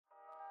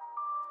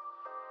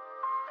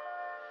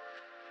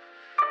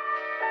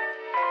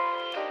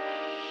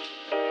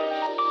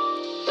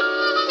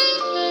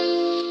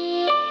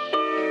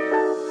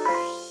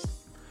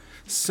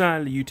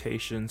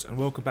Salutations and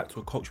welcome back to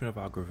A Culture of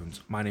Algorithms.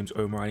 My name's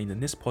Omar Ali, and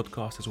this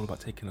podcast is all about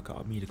taking a look at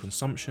our media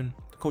consumption,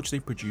 the culture they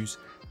produce,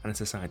 and the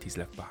societies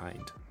left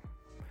behind.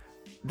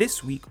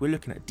 This week we're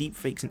looking at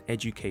deepfakes in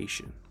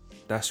education.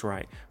 That's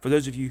right. For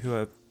those of you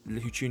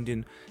who tuned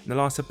in the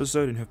last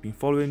episode and who have been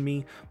following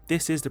me,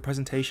 this is the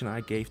presentation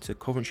I gave to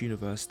Coventry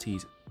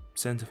University's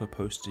Centre for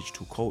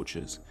Post-Digital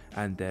Cultures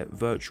and their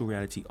Virtual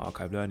Reality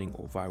Archive Learning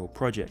or Viral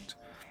project.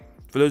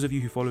 For those of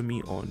you who follow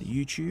me on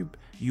YouTube,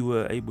 you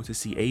were able to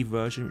see a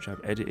version which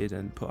I've edited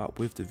and put up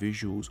with the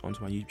visuals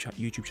onto my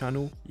YouTube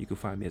channel. You can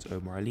find me as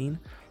Omar Aline.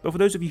 But for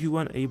those of you who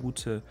weren't able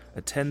to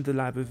attend the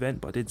live event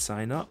but did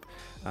sign up,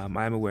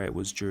 I am aware it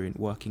was during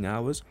working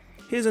hours.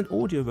 Here's an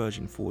audio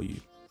version for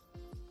you.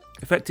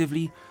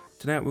 Effectively,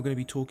 tonight we're going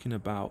to be talking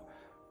about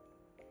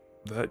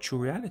virtual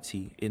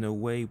reality in a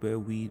way where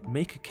we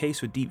make a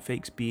case for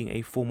deepfakes being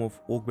a form of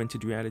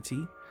augmented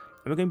reality.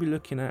 And we're going to be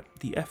looking at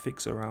the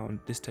ethics around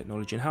this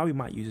technology and how we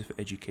might use it for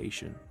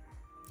education.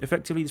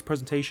 Effectively, this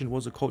presentation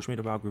was a culture made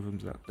of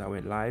algorithms that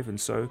went live,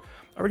 and so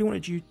I really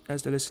wanted you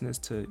as the listeners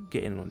to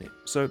get in on it.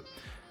 So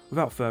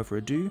without further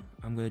ado,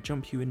 I'm going to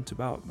jump you into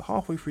about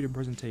halfway through the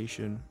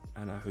presentation,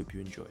 and I hope you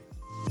enjoy.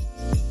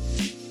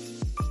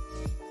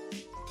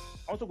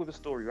 I'll talk with a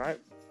story, right?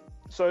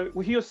 So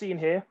what you're seeing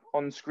here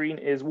on screen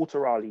is Walter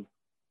Raleigh.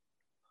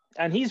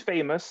 And he's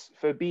famous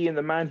for being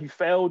the man who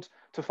failed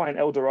to find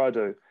El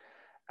Dorado.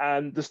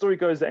 And the story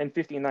goes that in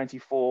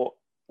 1594,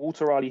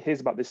 Walter Raleigh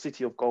hears about the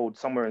city of gold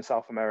somewhere in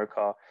South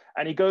America.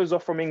 And he goes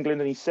off from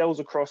England and he sails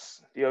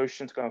across the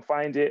ocean to go and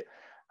find it.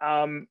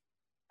 And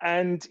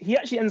he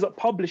actually ends up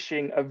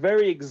publishing a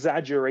very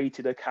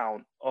exaggerated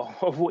account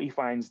of what he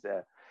finds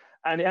there.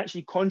 And it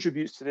actually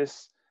contributes to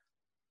this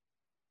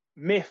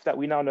myth that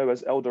we now know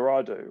as El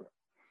Dorado.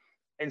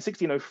 In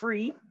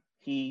 1603,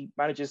 he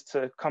manages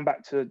to come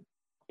back to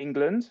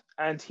England,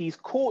 and he's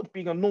caught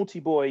being a naughty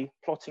boy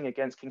plotting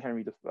against King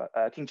James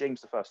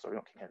I, sorry,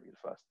 not King Henry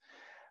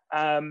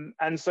I.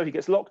 And so he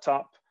gets locked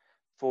up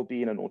for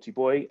being a naughty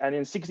boy. And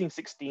in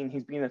 1616,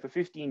 he's been there for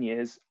 15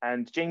 years,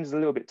 and James is a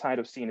little bit tired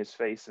of seeing his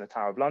face in the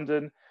Tower of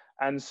London.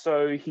 And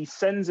so he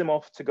sends him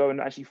off to go and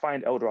actually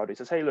find El Dorado. He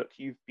says, hey, look,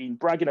 you've been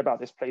bragging about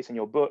this place in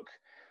your book.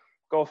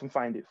 Go off and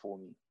find it for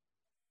me.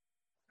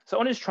 So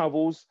on his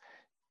travels,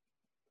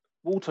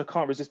 Walter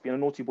can't resist being a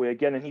naughty boy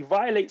again, and he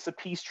violates a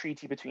peace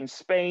treaty between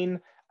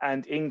Spain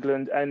and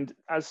England, and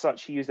as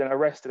such, he is then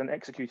arrested and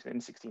executed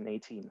in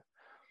 1618.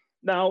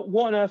 Now,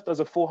 what on earth does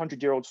a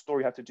 400-year-old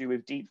story have to do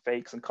with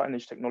deepfakes and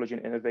cutting-edge technology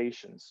and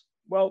innovations?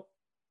 Well,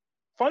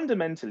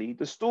 fundamentally,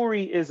 the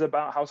story is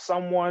about how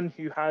someone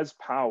who has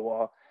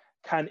power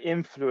can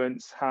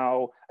influence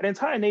how an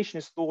entire nation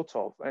is thought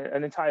of,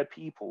 an entire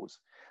people's,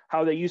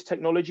 how they use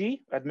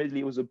technology. Admittedly,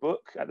 it was a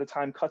book at the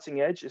time,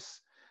 cutting edge.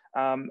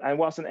 And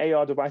whilst an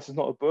AR device is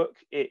not a book,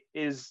 it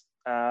is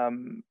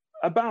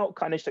about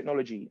cutting-edge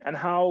technology and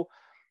how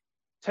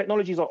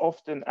technologies are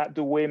often at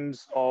the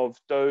whims of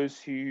those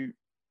who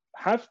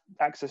have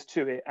access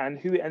to it and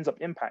who it ends up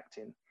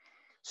impacting.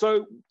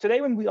 So today,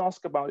 when we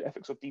ask about the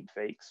ethics of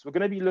deepfakes, we're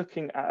going to be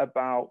looking at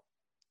about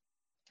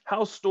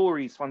how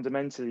stories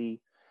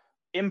fundamentally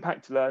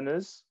impact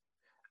learners,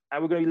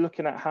 and we're going to be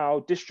looking at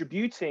how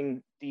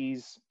distributing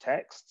these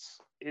texts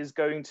is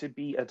going to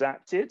be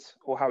adapted,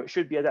 or how it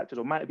should be adapted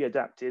or might be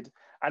adapted,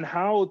 and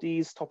how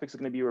these topics are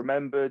going to be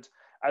remembered,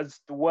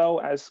 as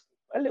well as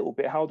a little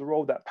bit how the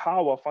role that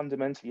power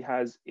fundamentally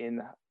has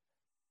in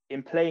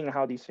playing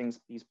how these things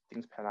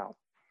pan out.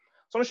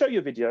 So I'm going to show you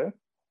a video.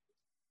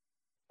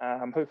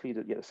 Hopefully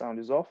the sound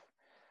is off.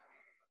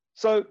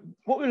 So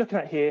what we're looking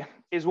at here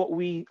is what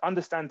we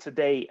understand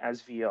today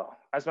as VR.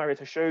 As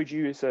Marietta showed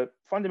you, it's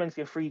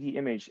fundamentally a 3D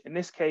image. In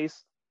this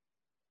case,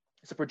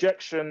 it's a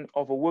projection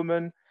of a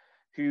woman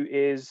who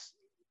is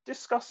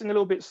discussing a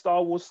little bit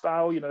Star Wars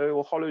style,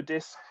 or hollow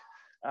disc.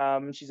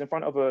 She's in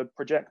front of a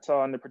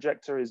projector, and the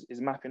projector is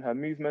mapping her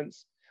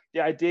movements.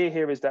 The idea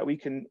here is that we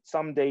can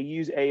someday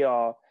use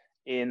AR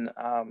in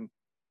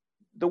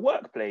the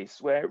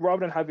workplace, where rather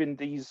than having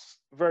these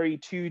very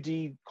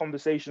 2D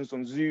conversations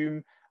on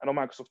Zoom and on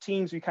Microsoft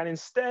Teams, we can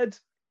instead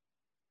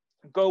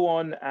go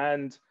on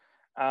and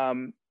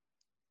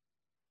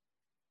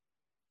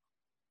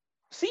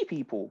see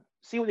people,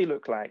 see what they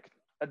look like,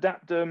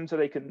 adapt them so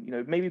they can,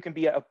 maybe you can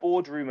be at a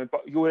boardroom,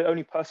 but you're the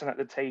only person at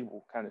the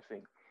table kind of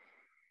thing.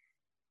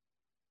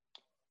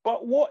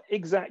 But what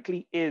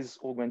exactly is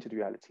augmented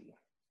reality?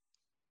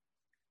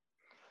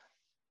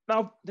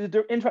 Now, the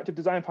Interactive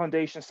Design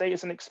Foundation say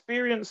it's an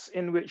experience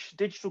in which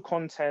digital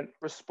content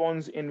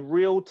responds in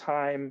real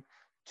time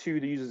to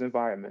the user's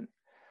environment.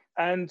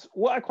 And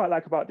what I quite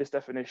like about this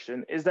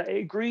definition is that it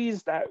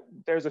agrees that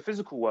there's a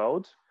physical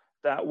world,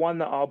 that one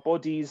that our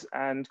bodies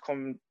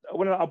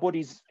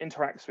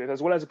interacts with,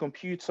 as well as a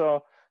computer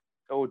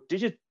or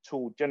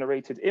digital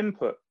generated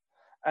input.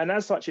 And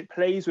as such, it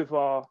plays with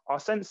our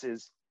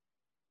senses.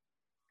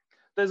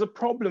 There's a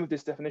problem with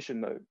this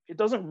definition, though. It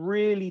doesn't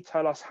really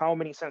tell us how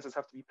many senses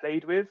have to be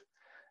played with.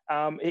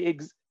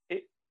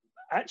 It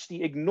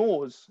actually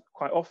ignores,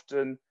 quite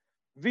often,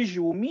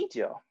 visual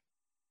media.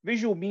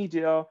 Visual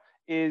media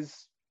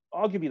is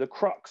arguably the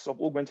crux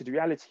of augmented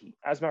reality.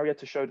 As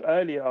Marietta showed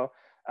earlier,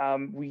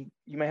 you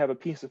may have a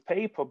piece of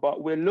paper,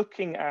 but we're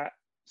looking at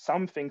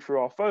something through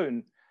our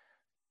phone.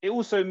 It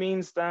also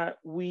means that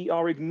we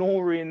are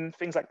ignoring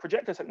things like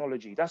projector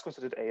technology. That's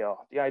considered AR.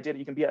 The idea that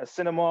you can be at a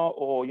cinema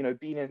or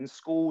being in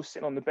school,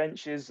 sitting on the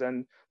benches,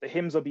 and the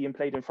hymns are being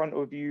played in front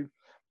of you.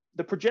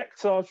 The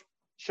projector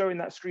showing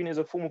that screen is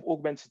a form of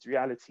augmented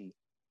reality.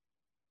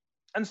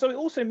 And so it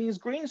also means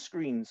green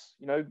screens.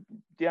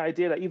 The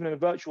idea that even in a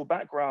virtual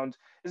background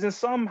is in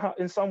some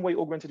way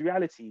augmented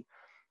reality.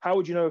 How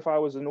would you know if I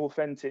was an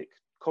authentic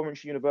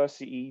Coventry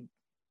University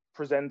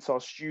presenter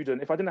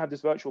student if I didn't have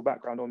this virtual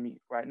background on me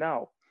right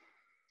now?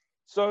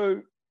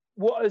 So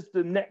what is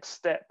the next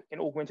step in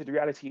augmented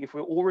reality if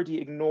we're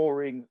already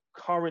ignoring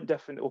current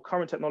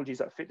technologies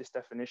that fit this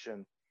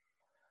definition?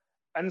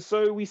 And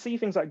so we see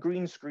things like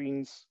green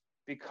screens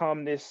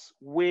become this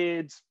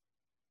weird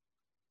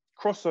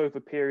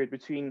crossover period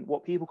between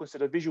what people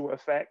consider visual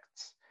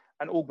effects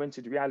and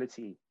augmented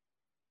reality.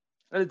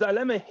 And the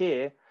dilemma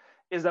here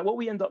is that what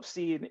we end up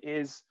seeing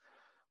is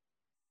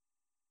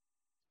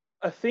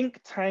a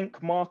think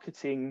tank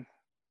marketing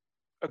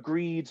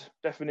agreed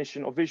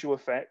definition of visual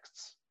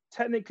effects,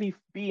 technically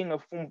being a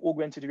form of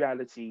augmented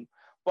reality,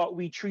 but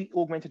we treat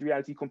augmented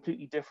reality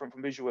completely different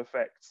from visual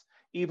effects,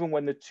 even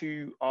when the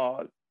two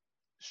are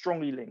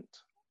strongly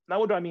linked. Now,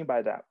 what do I mean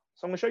by that?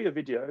 So I'm going to show you a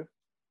video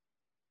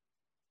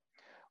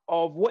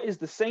of what is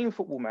the same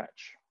football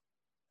match.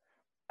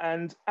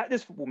 And at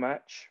this football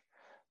match,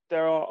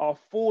 there are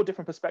 4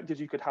 different perspectives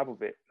you could have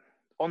of it.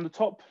 On the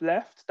top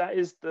left, that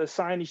is the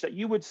signage that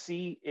you would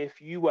see if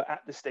you were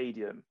at the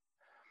stadium.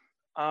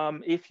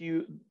 On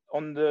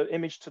the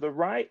image to the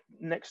right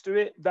next to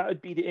it, that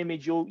would be the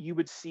image you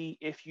would see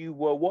if you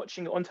were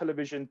watching it on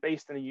television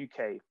based in the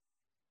UK.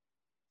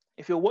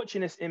 If you're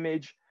watching this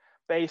image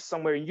based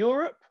somewhere in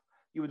Europe,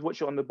 you would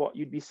watch it on the bottom.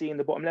 You'd be seeing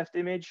the bottom left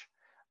image,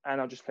 and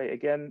I'll just play it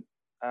again.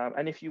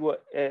 And if you were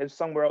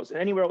somewhere else,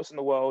 anywhere else in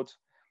the world,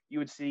 you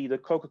would see the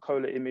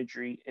Coca-Cola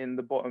imagery in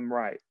the bottom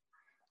right.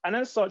 And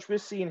as such, we're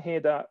seeing here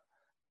that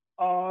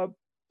our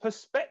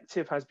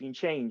perspective has been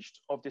changed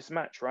of this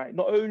match, right?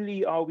 Not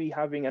only are we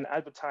having an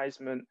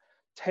advertisement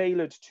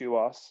tailored to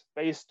us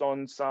based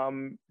on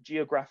some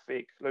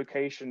geographic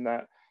location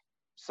that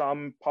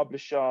some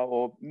publisher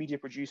or media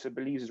producer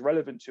believes is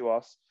relevant to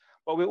us,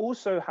 but we're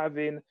also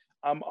having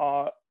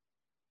our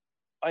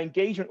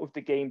engagement with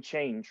the game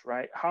change,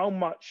 right? How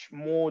much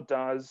more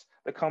does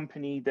the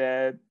company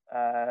there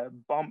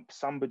bump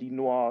somebody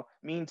noir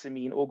mean to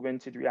me in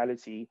augmented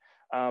reality?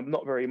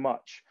 Not very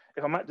much.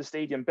 If I'm at the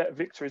stadium,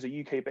 BetVictor is a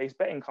UK-based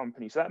betting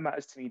company, so that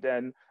matters to me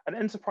then. And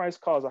Enterprise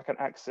Cars I can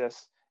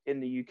access in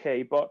the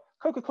UK, but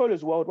Coca-Cola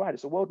is worldwide.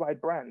 It's a worldwide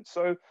brand.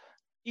 So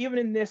even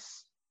in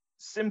this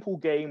simple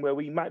game where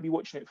we might be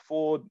watching it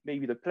for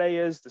maybe the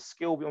players, the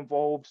skill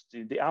involved,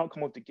 the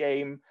outcome of the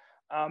game,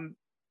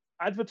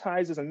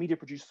 advertisers and media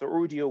producers are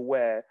already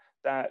aware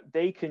that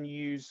they can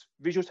use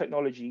visual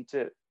technology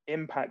to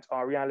impact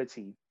our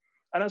reality.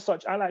 And as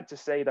such, I like to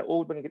say that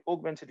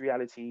augmented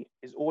reality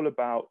is all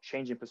about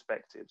changing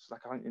perspectives, like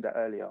I hinted at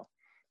earlier.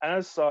 And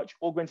as such,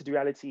 augmented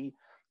reality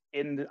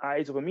in the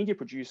eyes of a media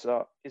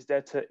producer is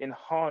there to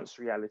enhance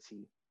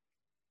reality.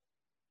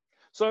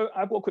 So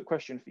I've got a quick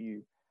question for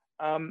you.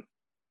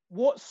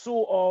 What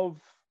sort of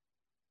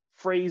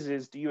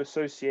phrases do you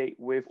associate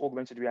with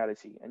augmented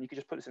reality? And you can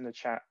just put this in the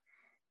chat.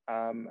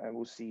 And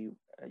we'll see,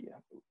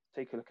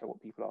 take a look at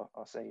what people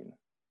are saying.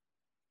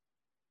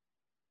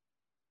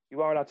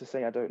 You are allowed to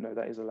say, I don't know,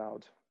 that is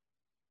allowed.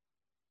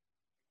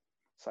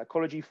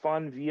 Psychology,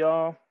 fun,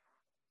 VR.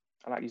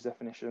 I like these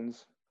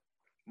definitions.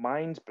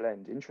 Mind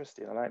blend,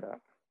 interesting, I like that.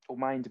 Or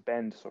mind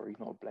bend, sorry,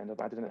 not a blend.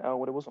 I added an L,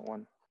 well, there wasn't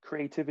one.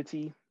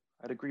 Creativity,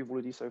 I'd agree with all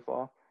of these so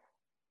far.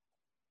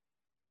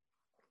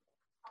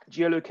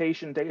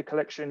 Geolocation, data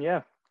collection,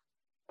 yeah.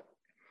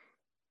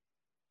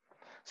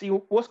 See,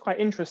 what's quite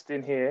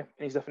interesting here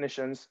in these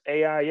definitions,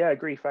 AI, yeah, I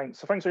agree, thanks.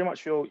 So thanks very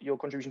much for your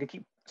contribution. You can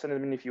keep sending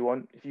them in if you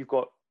want. If you've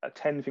got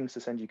 10 things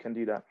to send, you can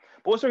do that.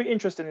 But what's very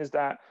interesting is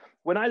that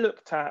when I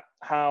looked at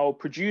how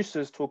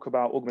producers talk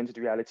about augmented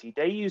reality,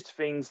 they used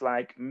things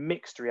like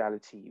mixed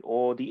reality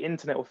or the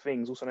Internet of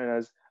Things, also known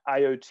as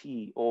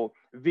IoT or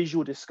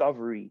visual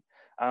discovery.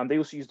 They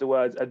also use the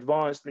words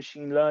advanced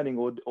machine learning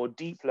or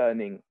deep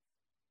learning.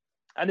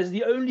 And it's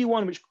the only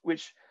one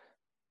which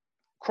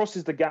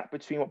crosses the gap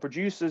between what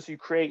producers who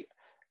create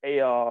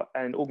AR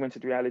and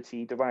augmented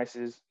reality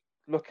devices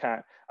look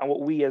at and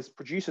what we as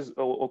producers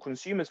or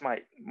consumers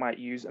might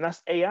use, and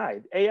that's AI.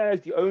 AI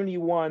is the only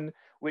one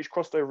which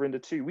crossed over into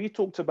two. We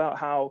talked about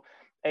how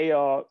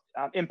AR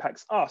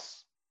impacts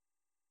us,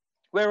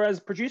 whereas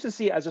producers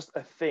see it as just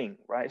a thing,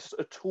 right? It's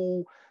a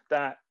tool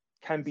that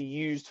can be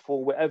used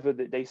for whatever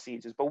that they see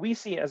it as, but we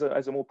see it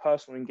as a more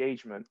personal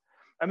engagement.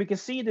 And we can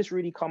see this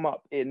really come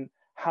up in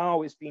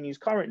how it's being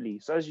used currently.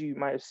 So as you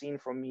might have seen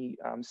from me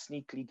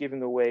sneakily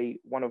giving away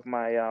one of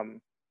my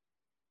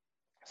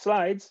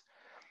slides,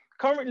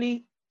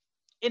 currently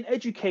in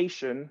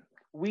education,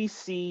 we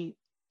see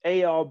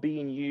AR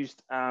being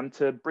used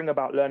to bring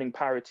about learning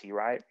parity,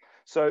 right?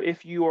 So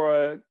if you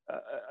are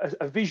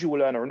a visual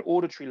learner, an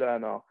auditory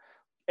learner,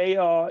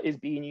 AR is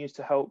being used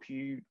to help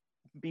you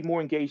be more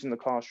engaged in the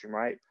classroom,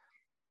 right?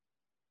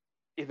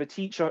 If a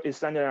teacher is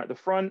standing at the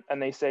front and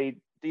they say,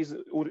 these are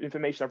all the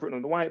information I've written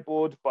on the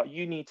whiteboard, but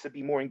you need to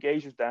be more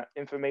engaged with that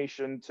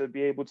information to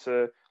be able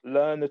to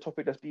learn the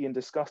topic that's being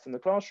discussed in the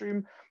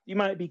classroom, you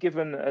might be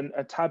given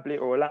a tablet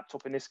or a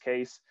laptop in this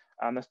case,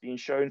 that's being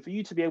shown for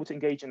you to be able to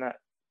engage in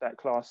that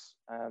class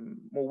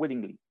more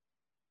willingly.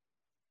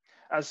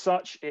 As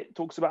such, it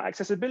talks about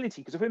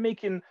accessibility, because if we're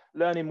making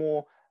learning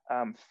more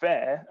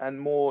fair and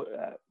more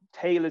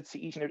tailored to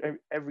each and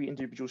every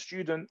individual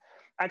student,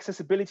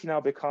 accessibility now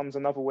becomes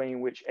another way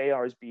in which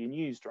AR is being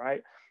used,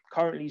 right?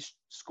 Currently,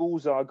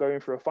 schools are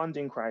going through a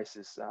funding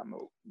crisis,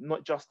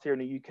 not just here in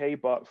the UK,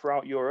 but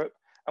throughout Europe.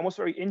 And what's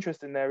very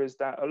interesting there is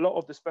that a lot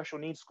of the special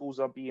needs schools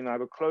are being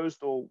either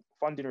closed or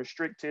funding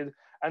restricted.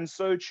 And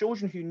so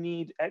children who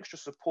need extra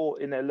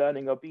support in their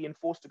learning are being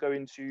forced to go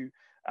into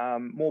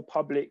more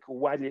public,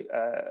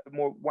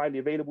 more widely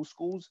available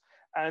schools,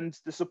 and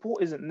the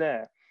support isn't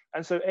there.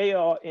 And so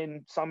AR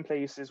in some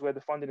places where the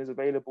funding is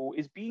available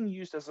is being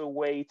used as a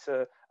way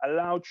to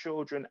allow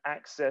children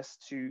access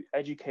to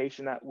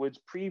education that would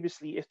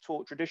previously, if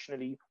taught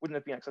traditionally, wouldn't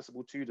have been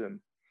accessible to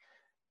them.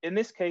 In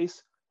this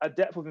case, a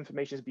depth of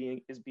information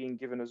is being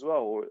given as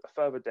well, or a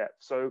further depth.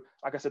 So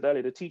like I said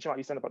earlier, the teacher might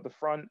be standing up at the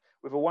front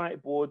with a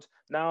whiteboard.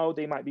 Now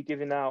they might be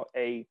giving out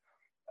a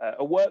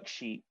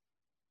worksheet,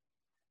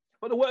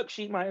 but the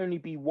worksheet might only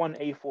be one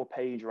A4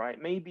 page,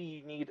 right? Maybe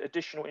you need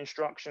additional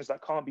instructions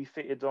that can't be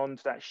fitted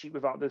onto that sheet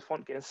without the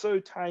font getting so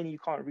tiny you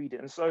can't read it.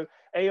 And so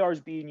AR is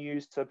being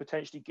used to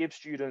potentially give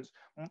students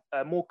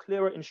more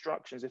clearer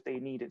instructions if they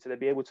need it, so they'll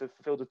be able to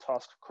fulfill the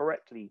task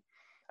correctly.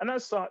 And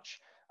as such,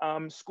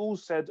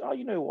 schools said, oh,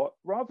 you know what,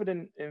 rather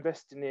than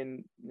investing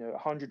in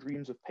 100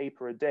 reams of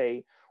paper a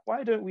day,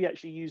 why don't we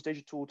actually use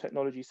digital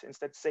technologies to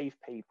instead save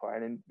paper?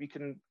 And then we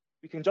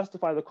can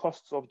justify the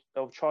costs of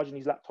charging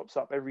these laptops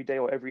up every day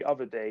or every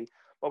other day,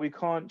 but we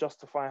can't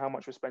justify how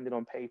much we're spending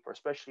on paper,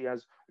 especially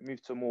as we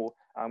move to more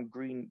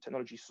green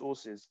technology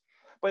sources.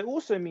 But it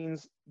also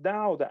means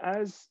now that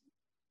as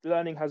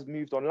learning has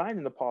moved online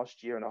in the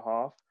past year and a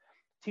half,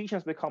 teaching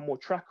has become more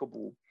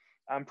trackable.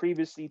 And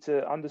previously,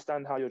 to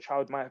understand how your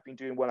child might have been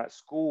doing well at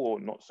school or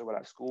not so well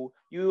at school,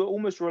 you were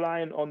almost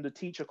relying on the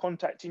teacher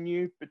contacting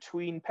you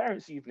between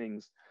parents'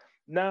 evenings.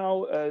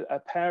 Now, a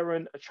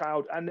parent, a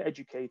child, and the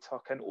educator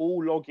can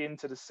all log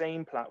into the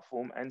same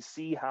platform and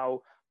see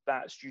how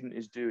that student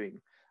is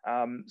doing.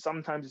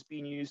 Sometimes it's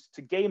being used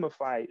to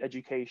gamify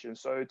education,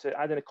 so to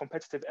add in a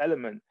competitive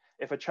element.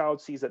 If a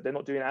child sees that they're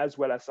not doing as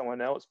well as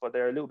someone else, but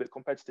they're a little bit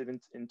competitive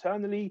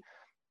internally,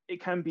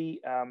 it can be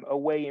a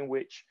way in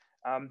which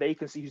they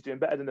can see who's doing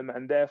better than them,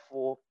 and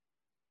therefore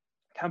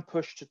can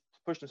push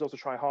themselves to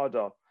try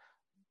harder.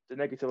 The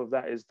negative of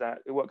that is that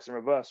it works in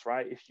reverse,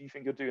 right? If you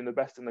think you're doing the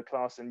best in the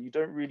class and you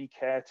don't really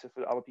care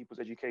for other people's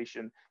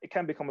education, it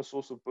can become a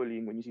source of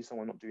bullying when you see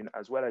someone not doing it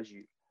as well as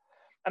you.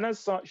 And as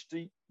such,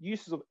 the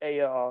uses of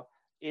AR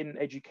in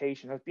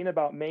education has been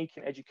about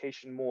making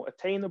education more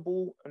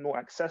attainable and more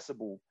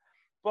accessible,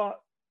 but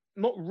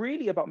not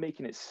really about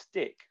making it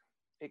stick.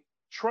 It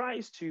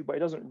tries to, but it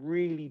doesn't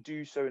really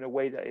do so in a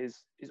way that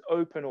is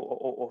open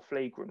or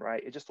flagrant,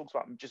 right? It just talks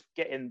about just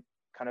getting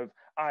kind of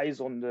eyes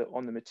on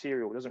the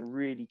material. It doesn't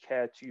really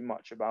care too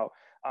much about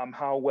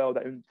how well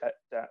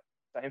that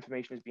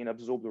information is being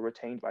absorbed or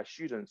retained by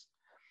students.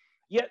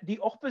 Yet the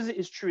opposite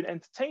is true in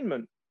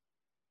entertainment.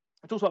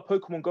 I talked about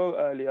Pokemon Go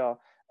earlier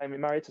in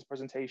Marieta's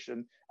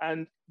presentation,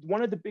 and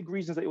one of the big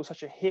reasons that it was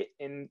such a hit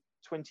in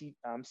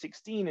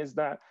 2016 is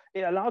that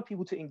it allowed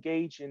people to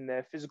engage in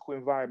their physical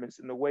environments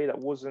in a way that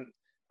wasn't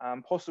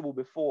possible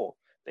before.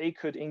 They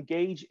could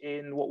engage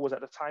in what was at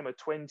the time a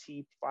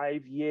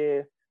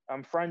 25-year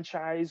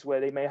franchise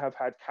where they may have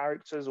had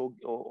characters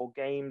or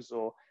games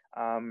or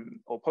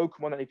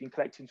Pokemon that they've been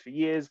collecting for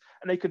years,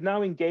 and they could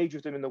now engage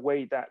with them in a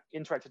way that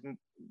interacted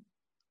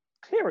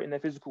clearer in their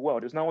physical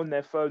world. It was now on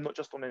their phone, not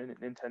just on a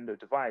Nintendo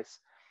device.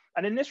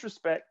 And in this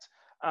respect,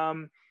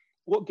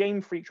 what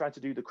Game Freak tried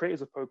to do, the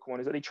creators of Pokemon,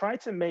 is that they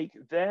tried to make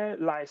their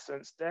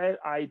license, their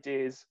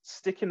ideas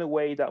stick in a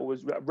way that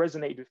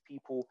resonated with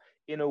people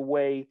in a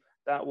way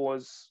that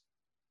was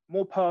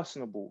more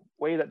personable,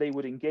 way that they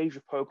would engage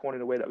with Pokemon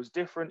in a way that was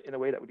different, in a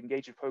way that would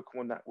engage with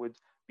Pokemon that would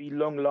be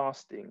long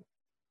lasting.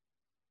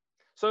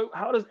 So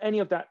how does any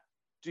of that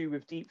do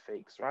with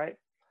deepfakes, right?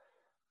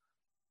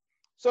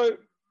 So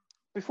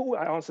before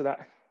I answer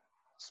that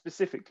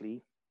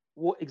specifically,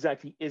 what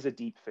exactly is a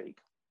deepfake?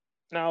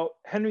 Now,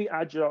 Henry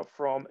Adger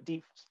from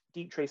Deep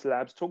Trace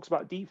Labs talks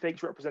about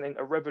deepfakes representing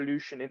a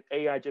revolution in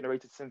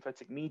AI-generated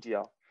synthetic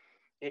media.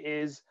 It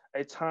is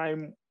a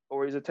time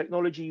or is a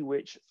technology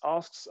which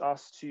asks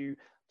us to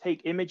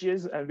take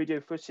images and video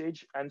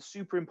footage and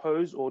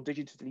superimpose or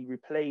digitally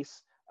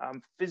replace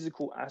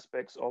physical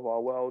aspects of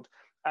our world.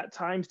 At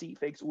times,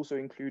 deepfakes also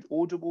include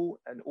audible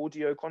and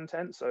audio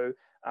content. So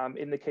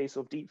in the case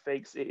of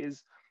deepfakes, it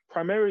is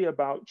primarily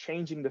about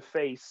changing the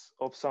face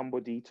of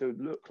somebody to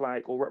look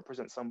like or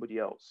represent somebody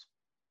else.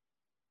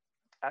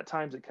 At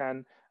times, it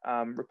can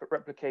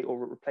replicate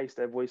or replace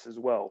their voice as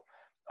well.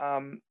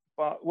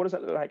 But what does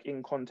that look like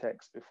in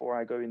context before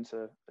I go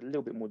into a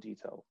little bit more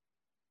detail?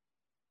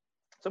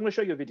 So I'm going to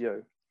show you a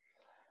video.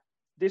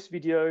 This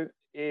video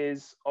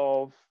is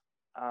of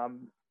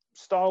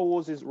Star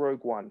Wars'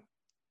 Rogue One.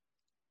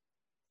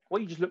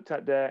 What you just looked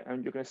at there,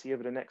 and you're going to see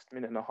over the next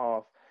minute and a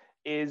half,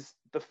 is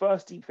the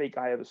first deepfake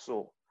I ever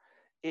saw.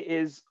 It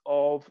is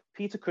of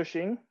Peter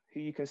Cushing, who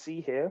you can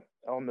see here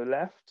on the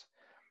left.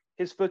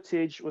 His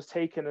footage was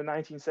taken in the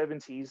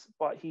 1970s,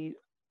 but he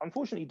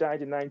unfortunately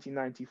died in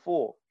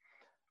 1994.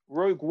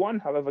 Rogue One,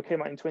 however,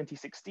 came out in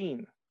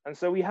 2016. And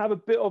so we have a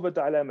bit of a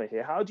dilemma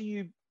here. How do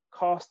you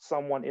cast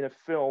someone in a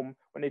film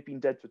when they've been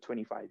dead for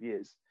 25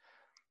 years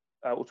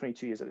or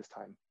 22 years at this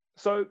time?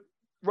 So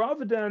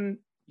rather than,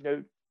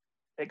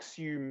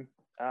 exhume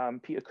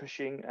Peter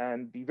Cushing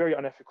and be very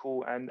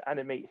unethical and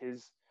animate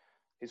his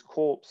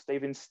corpse,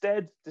 they've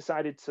instead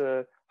decided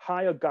to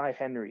hire Guy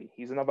Henry.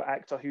 He's another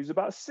actor who's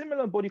about a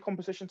similar body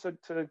composition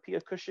to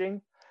Peter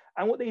Cushing.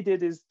 And what they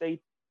did is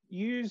they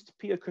used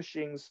Peter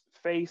Cushing's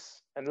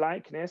face and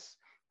likeness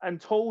and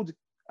told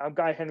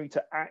Guy Henry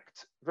to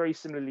act very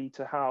similarly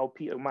to how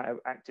Peter might have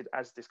acted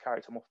as this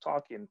character, Moff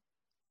Tarkin.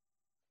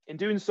 In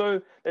doing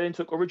so, they then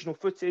took original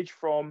footage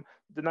from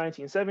the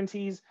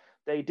 1970s.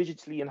 They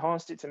digitally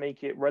enhanced it to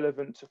make it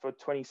relevant for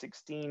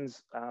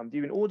 2016's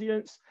viewing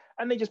audience,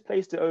 and they just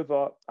placed it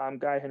over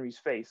Guy Henry's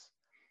face.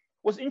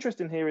 What's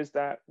interesting here is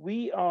that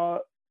we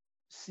are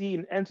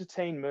seeing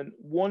entertainment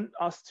want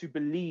us to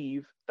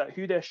believe that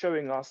who they're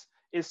showing us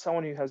is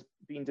someone who has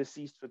been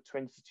deceased for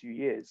 22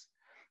 years.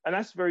 And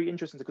that's very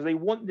interesting because they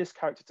want this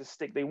character to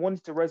stick. They want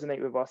it to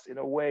resonate with us in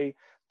a way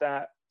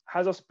that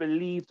has us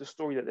believe the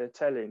story that they're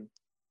telling.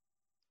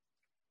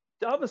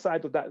 The other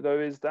side of that, though,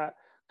 is that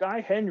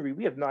Guy Henry,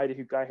 we have no idea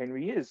who Guy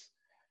Henry is.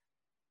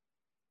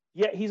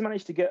 Yet he's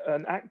managed to get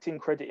an acting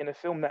credit in a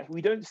film that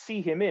we don't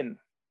see him in.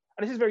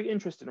 And this is very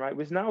interesting, right?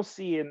 We're now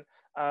seeing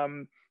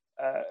an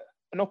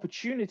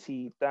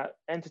opportunity that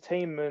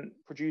entertainment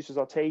producers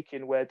are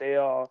taking where they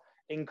are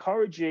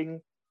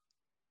encouraging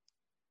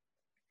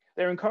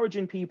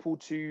people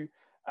to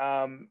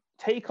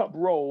take up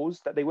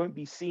roles that they won't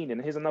be seen in.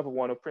 Here's another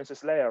one of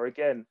Princess Leia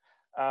again.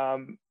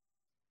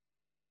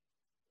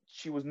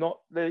 She was not,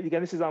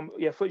 again, this is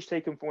footage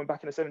taken from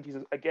back in the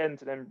 70s again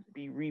to then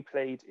be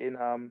replayed in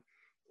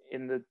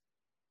the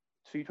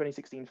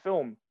 2016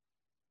 film.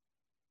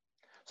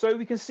 So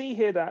we can see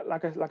here that,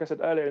 like I said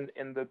earlier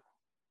in the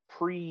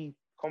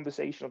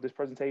pre-conversation of this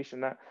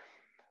presentation, that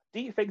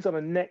deepfakes are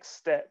the next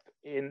step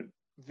in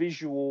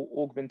visual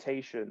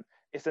augmentation.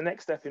 It's the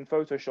next step in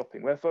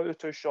photoshopping, where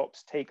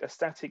photoshops take a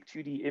static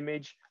 2D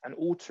image and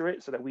alter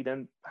it so that we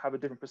then have a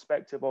different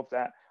perspective of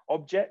that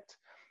object.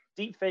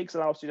 Deepfakes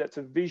allow us to do that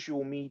to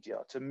visual media,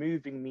 to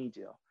moving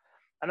media.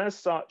 And as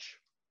such,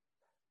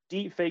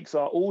 deepfakes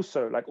are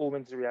also, like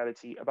augmented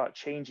reality, about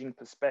changing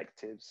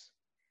perspectives.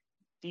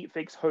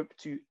 Deepfakes hope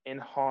to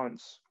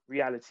enhance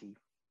reality.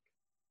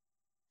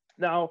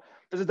 Now,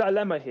 there's a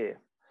dilemma here.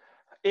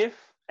 If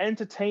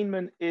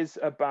entertainment is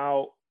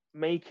about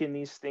making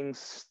these things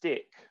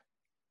stick,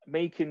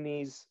 making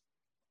these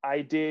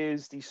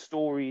ideas, these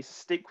stories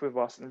stick with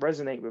us and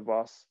resonate with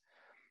us,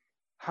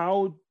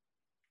 how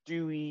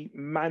do we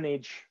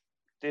manage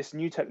this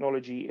new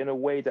technology in a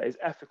way that is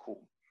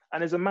ethical?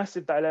 And there's a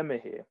massive dilemma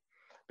here,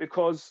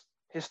 because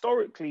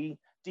historically,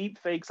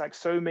 deepfakes, like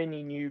so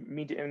many new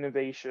media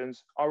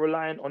innovations, are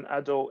reliant on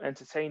adult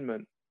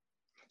entertainment.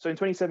 So in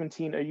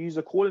 2017, a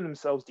user calling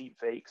themselves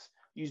Deepfakes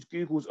used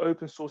Google's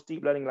open source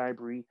deep learning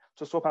library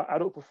to swap out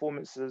adult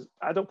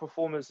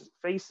performers'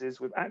 faces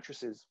with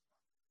actresses.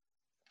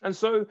 And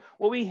so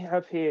what we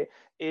have here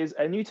is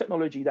a new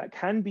technology that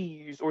can be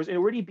used, or is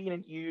already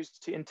being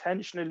used, to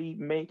intentionally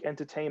make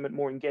entertainment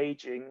more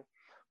engaging,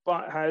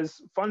 but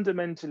has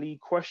fundamentally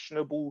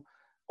questionable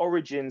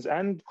origins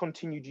and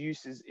continued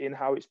uses in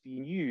how it's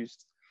being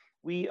used.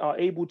 We are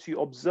able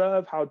to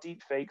observe how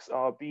deepfakes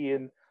are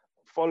being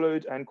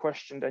followed and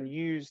questioned and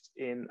used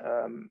in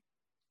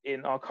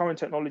our current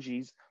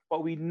technologies,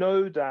 but we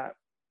know that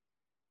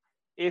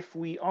if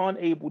we aren't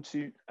able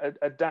to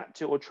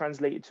adapt it or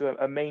translate it to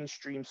a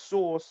mainstream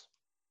source,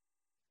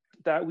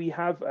 that we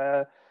have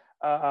a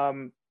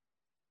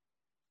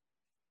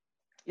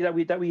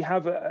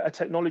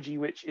technology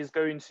which is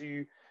going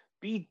to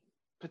be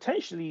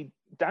potentially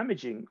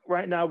damaging.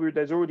 Right now,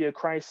 there's already a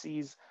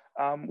crisis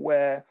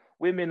where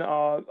women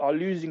are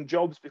losing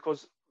jobs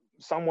because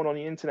someone on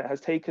the internet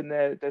has taken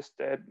their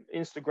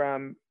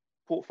Instagram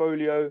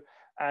portfolio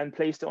and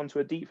placed it onto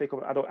a deepfake of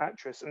an adult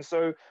actress. And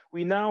so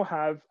we now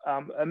have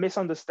a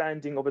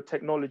misunderstanding of a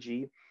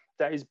technology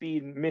that is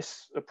being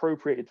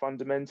misappropriated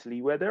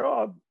fundamentally, where there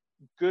are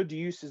good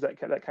uses that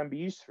can be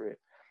used for it.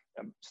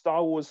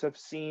 Star Wars have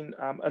seen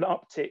an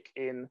uptick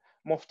in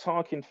Moff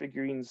Tarkin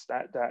figurines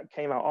that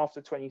came out after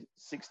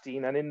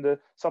 2016, and in the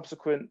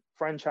subsequent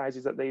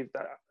franchises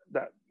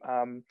that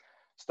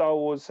Star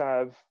Wars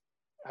have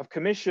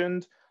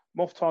commissioned,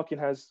 Moff Tarkin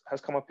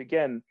has come up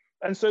again.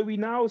 And so we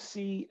now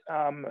see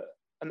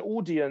an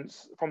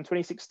audience from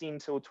 2016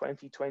 till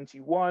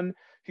 2021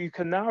 who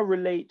can now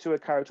relate to a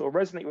character or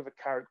resonate with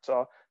a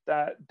character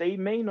that they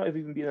may not have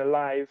even been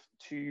alive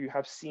to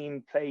have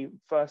seen play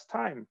first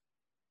time.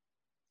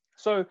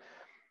 So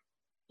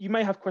you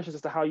may have questions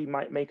as to how you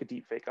might make a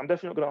deepfake. I'm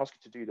definitely not going to ask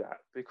you to do that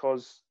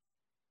because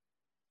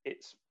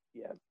it's,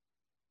 yeah,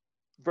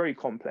 very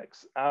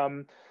complex.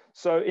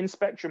 So in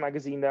Spectrum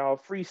magazine, there are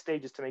 3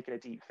 stages to making a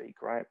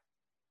deepfake, right?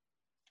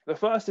 The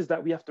first is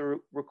that we have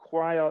to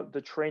require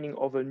the training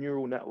of a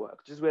neural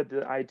network. This is where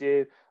the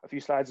idea a few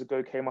slides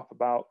ago came up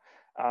about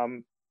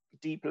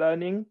deep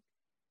learning.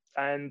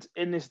 And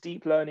in this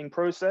deep learning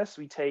process,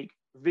 we take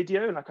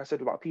video, like I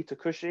said about Peter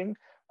Cushing,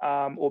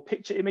 or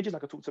picture images,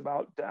 like I talked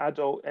about the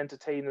adult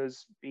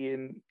entertainers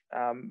being,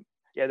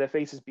 their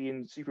faces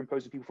being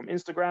superimposed with people from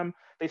Instagram.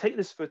 They take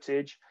this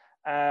footage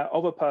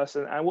of a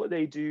person, and what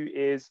they do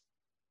is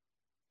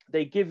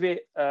they give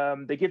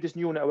this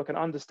neural network an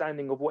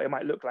understanding of what it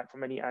might look like from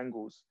many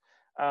angles.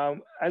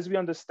 As we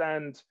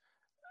understand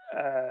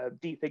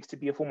deepfakes to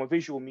be a form of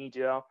visual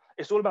media,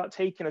 it's all about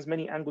taking as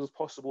many angles as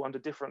possible under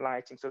different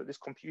lighting so that this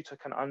computer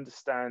can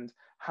understand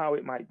how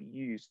it might be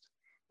used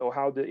or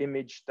how the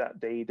image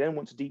that they then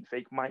want to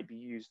deepfake might be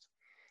used.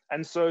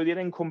 And so they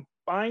then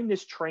combine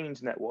this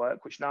trained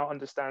network, which now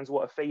understands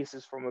what a face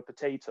is from a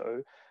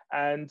potato,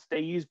 and they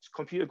use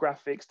computer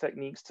graphics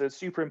techniques to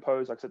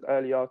superimpose, like I said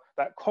earlier,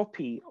 that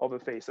copy of a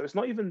face. So it's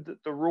not even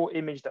the raw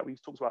image that we've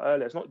talked about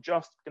earlier. It's not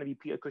just going to be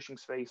Peter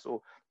Cushing's face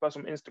or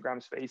person from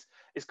Instagram's face.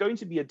 It's going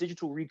to be a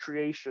digital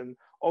recreation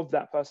of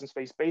that person's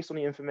face based on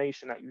the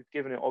information that you've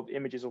given it of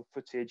images or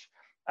footage,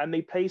 and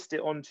they placed it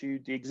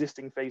onto the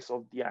existing face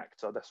of the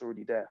actor that's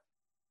already there.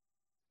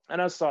 And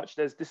as such,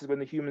 this is when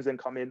the humans then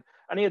come in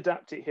and they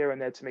adapt it here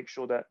and there to make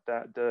sure that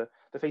the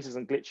face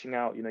isn't glitching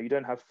out. You know, you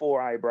don't have 4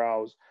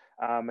 eyebrows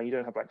and you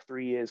don't have like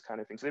 3 ears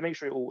kind of thing. So they make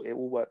sure it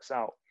all works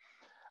out.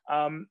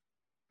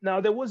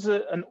 Now, there was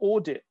an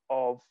audit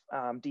of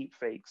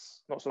deepfakes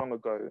not so long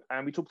ago,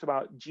 and we talked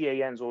about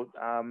GANs or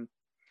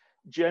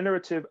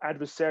generative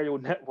adversarial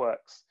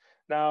networks.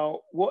 Now,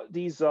 what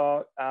these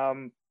are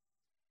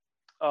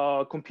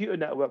computer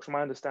networks, from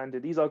my understanding.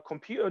 These are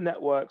computer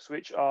networks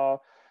which are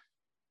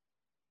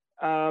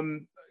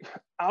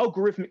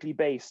algorithmically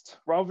based.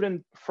 Rather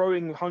than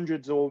throwing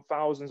hundreds or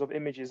thousands of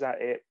images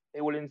at it,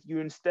 you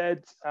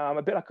instead,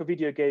 a bit like a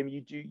video game,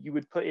 you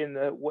would put in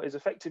what is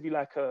effectively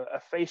like a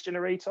face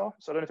generator.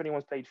 So I don't know if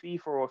anyone's played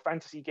FIFA or a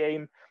fantasy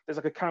game. There's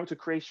like a character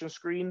creation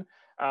screen,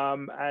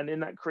 and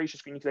in that creation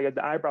screen, you can say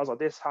the eyebrows are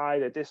this high,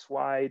 they're this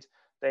wide,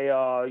 they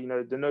are, you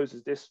know, the nose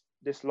is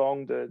this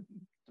long, the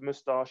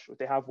mustache, if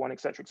they have one,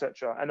 etc.,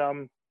 etc.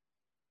 And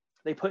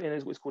they put in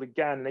what's called a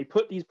GAN, and they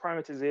put these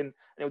parameters in, and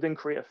it will then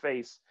create a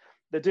face.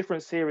 The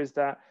difference here is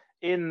that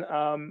in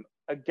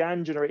a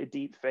GAN-generated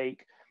deepfake,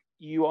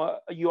 you are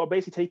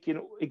basically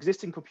taking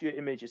existing computer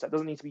images that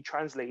doesn't need to be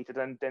translated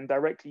and then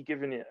directly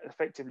giving it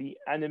effectively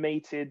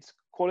animated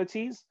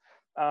qualities.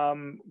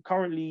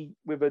 Currently,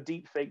 with a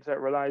deepfake that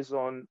relies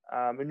on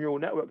a neural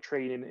network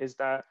training, is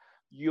that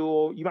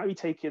you might be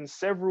taking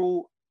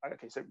several.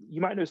 Okay, so you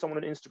might know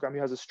someone on Instagram who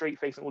has a straight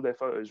face in all their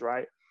photos,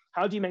 right?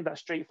 How do you make that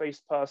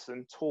straight-faced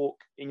person talk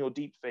in your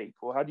deepfake,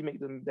 or how do you make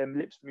them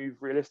lips move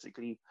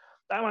realistically?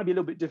 That might be a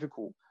little bit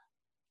difficult.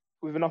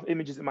 With enough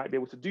images, it might be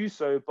able to do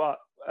so, but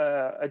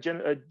a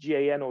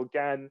GAN or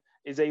GAN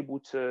is able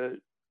to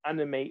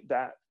animate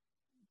that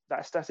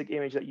static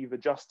image that you've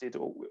adjusted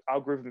or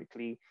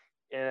algorithmically.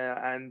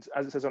 And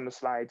as it says on the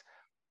slide,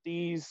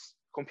 these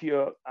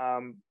computer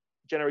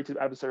generated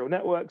adversarial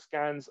networks,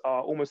 GANs,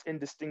 are almost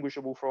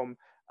indistinguishable from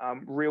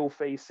real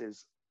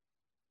faces.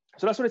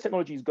 So that's where the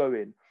technology is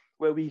going,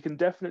 where we can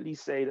definitely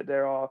say that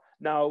there are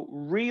now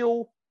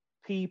real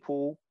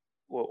people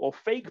or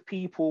fake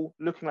people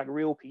looking like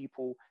real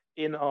people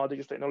in our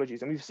digital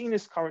technologies. And we've seen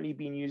this currently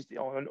being used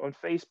on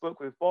Facebook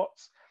with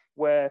bots,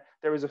 where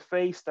there is a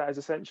face that is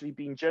essentially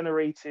being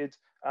generated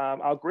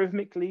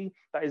algorithmically,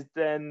 that is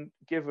then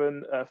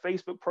given a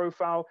Facebook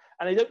profile,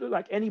 and they don't look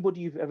like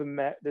anybody you've ever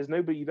met. There's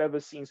nobody you've ever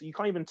seen, so you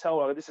can't even tell,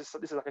 oh, this is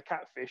like a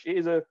catfish. It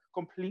is a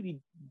completely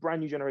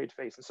brand new generated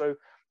face. And so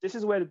this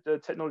is where the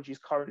technology is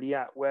currently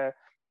at, where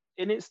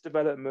in its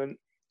development,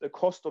 the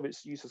cost of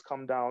its use has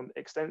come down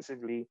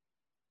extensively.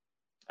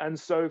 And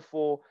so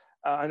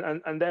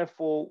and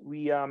therefore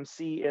we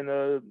see in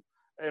a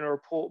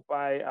report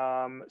by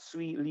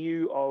Sui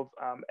Liu of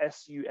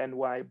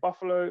SUNY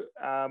Buffalo,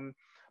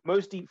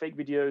 most deepfake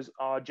videos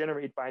are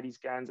generated by these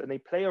GANs, and they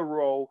play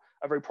a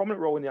very prominent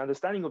role in the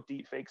understanding of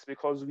deepfakes,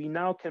 because we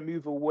now can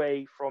move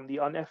away from the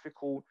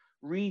unethical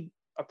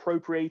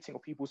reappropriating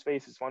of people's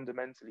faces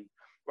fundamentally.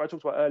 Where I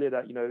talked about earlier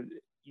that, you know,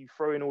 you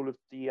throw in all of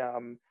the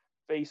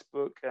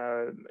Facebook,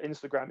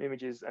 Instagram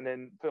images and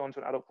then put it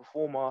onto an adult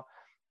performer,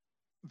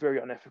 very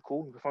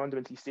unethical. You're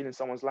fundamentally stealing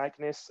someone's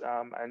likeness,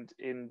 and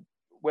in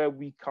where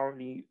we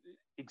currently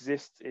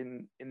exist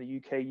in the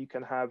UK, you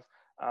can have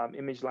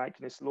image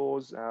likeness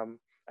laws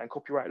and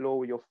copyright law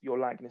where your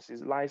likeness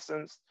is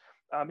licensed.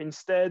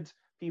 Instead,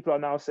 people are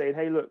now saying,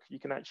 hey, look, you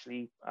can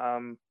actually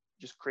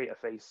just create a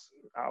face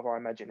out of our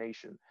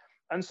imagination.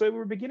 And so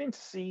we're beginning to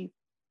see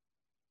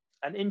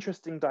an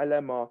interesting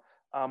dilemma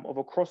of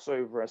a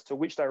crossover as to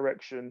which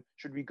direction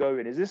should we go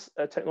in. Is this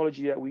a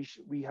technology that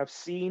we have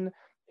seen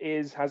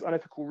has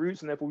unethical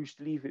roots and therefore we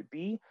should leave it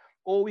be?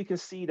 Or we can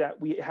see that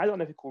it has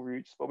unethical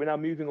roots, but we're now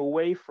moving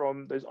away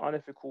from those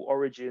unethical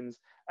origins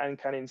and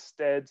can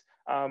instead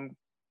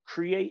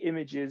create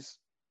images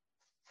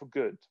for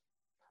good.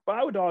 But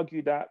I would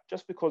argue that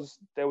just because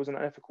there was an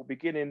unethical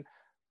beginning,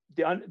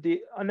 the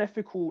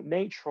unethical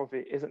nature of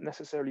it isn't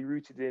necessarily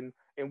rooted in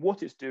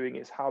what it's doing,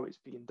 it's how it's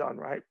being done,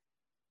 right?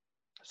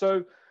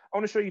 So I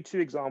want to show you two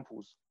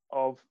examples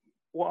of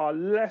what are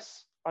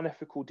less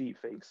unethical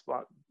deepfakes,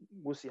 but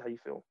we'll see how you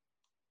feel.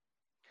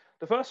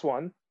 The first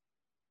one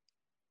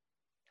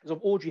is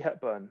of Audrey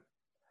Hepburn.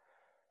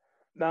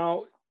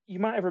 Now, you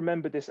might have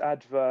remembered this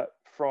advert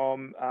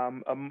from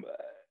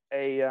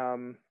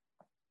a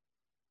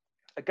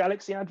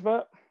Galaxy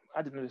advert.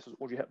 I didn't know this was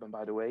Audrey Hepburn,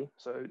 by the way.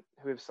 So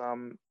with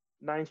some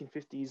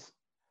 1950s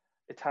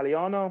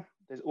Italiana,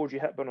 there's Audrey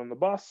Hepburn on the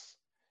bus.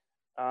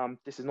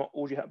 This is not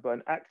Audrey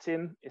Hepburn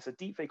acting. It's a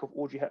deepfake of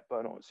Audrey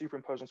Hepburn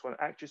superimposed onto an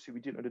actress who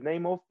we didn't know the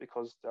name of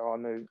because there are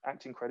no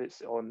acting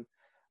credits on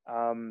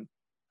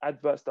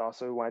adverts that are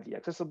so widely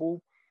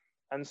accessible.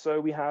 And so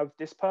we have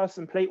this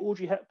person play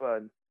Audrey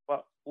Hepburn,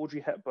 but Audrey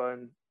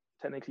Hepburn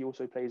technically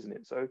also plays in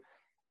it. So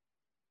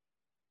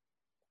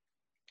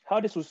how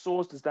this was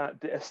sourced is that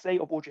the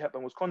estate of Audrey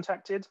Hepburn was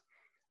contacted.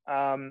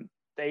 Warner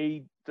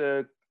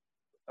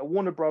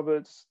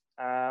Brothers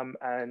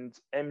and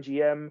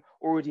MGM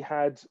already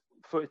had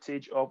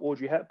footage of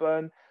Audrey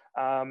Hepburn.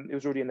 It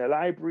was already in their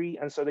library,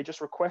 and so they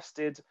just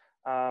requested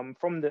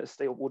from the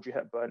estate of Audrey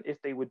Hepburn if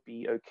they would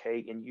be okay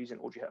in using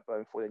Audrey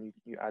Hepburn for their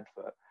new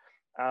advert.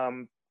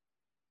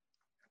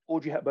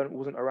 Audrey Hepburn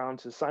wasn't around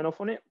to sign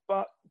off on it,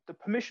 but the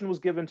permission was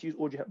given to use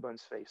Audrey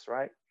Hepburn's face,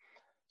 right?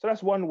 So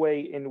that's one way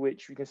in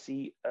which we can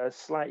see a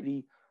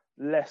slightly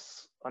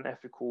less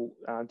unethical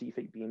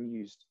deepfake being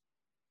used.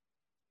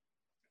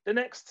 The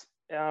next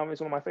is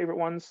one of my favorite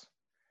ones.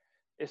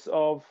 It's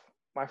of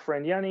my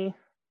friend Yanni.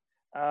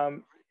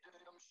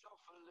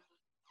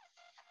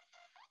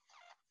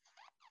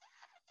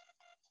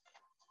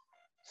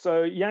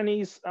 So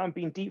Yanni's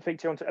been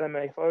deepfaked here onto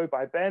LMFAO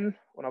by Ben,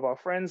 one of our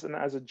friends, and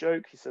as a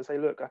joke, he says, "Hey,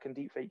 look, I can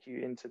deepfake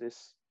you into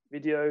this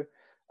video."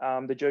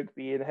 The joke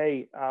being,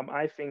 "Hey,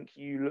 I think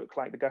you look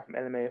like the guy from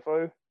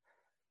LMAFO."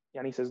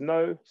 Yanni says,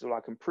 "No." So I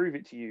can prove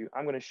it to you.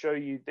 I'm going to show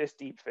you this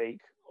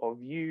deepfake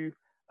of you,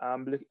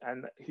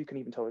 and who can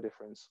even tell the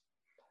difference?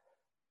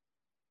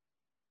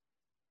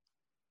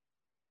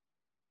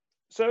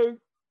 So,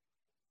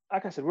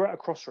 like I said, we're at a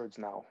crossroads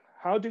now.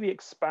 How do we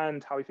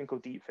expand how we think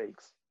of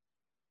deepfakes?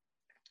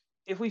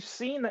 If we've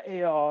seen that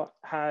AR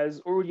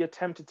has already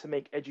attempted to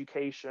make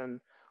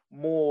education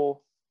more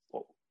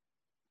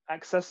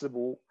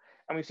accessible,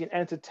 and we've seen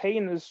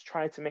entertainers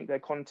try to make their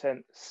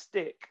content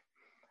stick,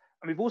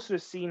 and we've also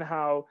seen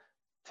how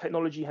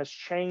technology has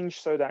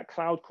changed so that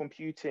cloud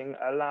computing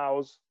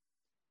allows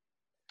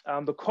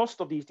the cost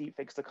of these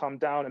deepfakes to come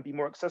down and be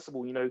more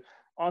accessible. You know,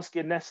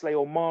 asking Nestle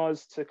or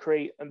Mars to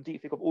create a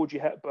deepfake of Audrey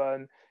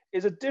Hepburn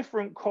is a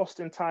different cost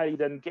entirely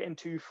than getting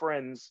two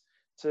friends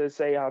to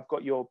say, "I've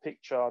got your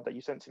picture that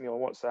you sent to me on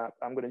WhatsApp,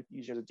 I'm going to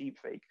use you as a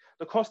deepfake."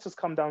 The cost has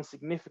come down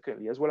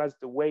significantly, as well as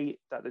the way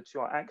that the two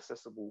are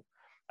accessible.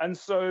 And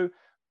so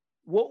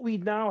what we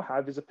now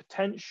have is a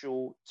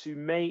potential to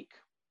make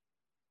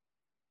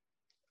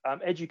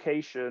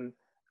education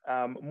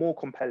more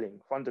compelling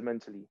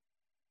fundamentally.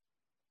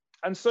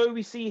 And so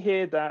we see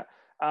here that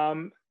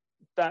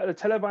that the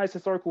televised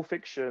historical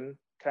fiction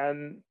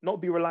can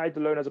not be relied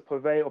alone as a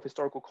purveyor of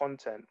historical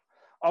content.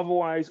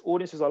 Otherwise,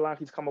 audiences are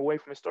likely to come away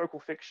from historical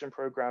fiction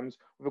programs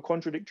with a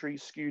contradictory,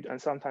 skewed,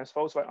 and sometimes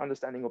falsified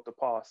understanding of the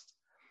past.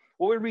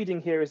 What we're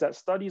reading here is that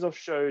studies have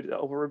showed,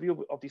 of a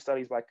review of these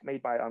studies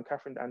made by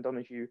Catherine and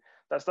Donahue,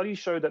 that studies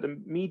show that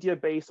the media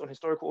based on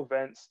historical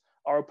events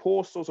are a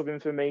poor source of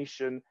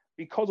information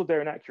because of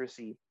their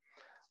inaccuracy.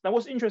 Now,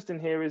 what's interesting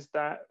here is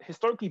that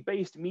historically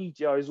based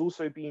media is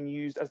also being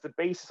used as the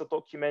basis of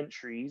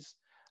documentaries.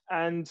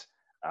 And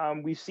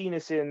we've seen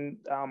this in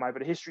either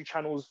the History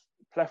Channel's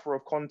plethora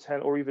of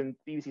content or even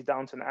BBC's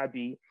Downton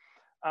Abbey.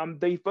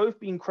 They've both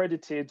been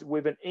credited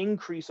with an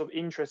increase of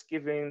interest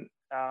given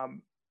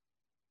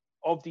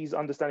of these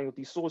understanding of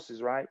these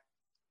sources, right?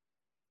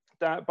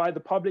 That by the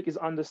public is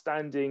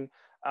understanding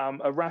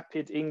a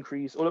rapid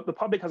increase, or the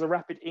public has a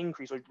rapid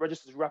increase or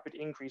registers a rapid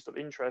increase of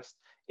interest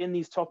in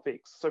these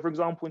topics. So for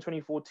example, in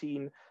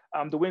 2014,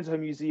 the Windsor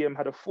Museum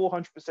had a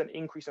 400%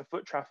 increase in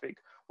foot traffic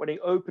when they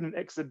opened an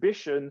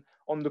exhibition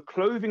on the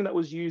clothing that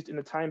was used in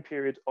the time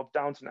period of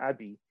Downton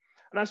Abbey.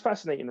 And that's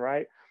fascinating,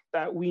 right?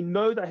 That we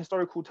know that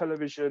historical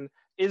television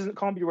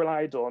can't be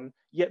relied on,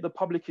 yet the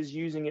public is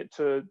using it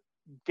to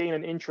gain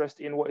an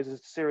interest in what is a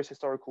serious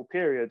historical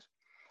period.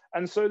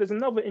 And so there's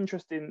another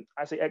interesting,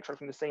 I say, extract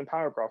from the same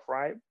paragraph,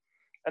 right?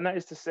 And that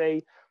is to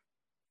say,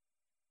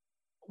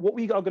 what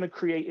we are going to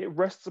create, it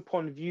rests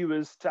upon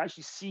viewers to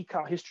actually seek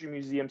out history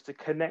museums to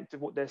connect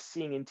with what they're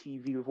seeing in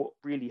TV with what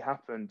really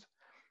happened.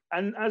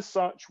 And as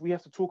such, we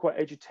have to talk about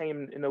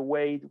edutainment in a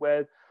way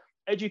where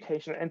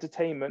education and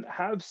entertainment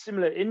have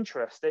similar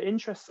interests. Their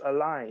interests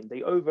align,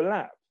 they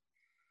overlap.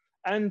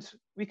 And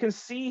we can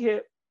see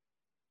it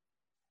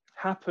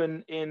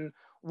happen in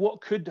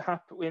what could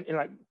happen in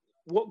like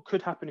what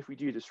could happen if we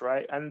do this,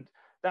 right? And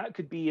that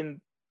could be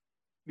in,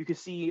 we could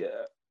see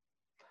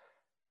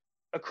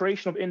a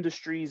creation of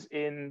industries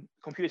in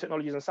computer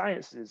technologies and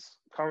sciences.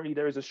 Currently,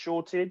 there is a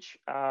shortage.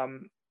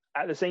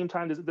 At the same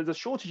time, there's a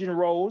shortage in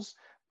roles,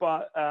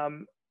 but a,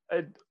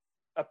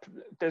 a,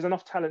 there's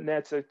enough talent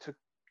there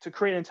to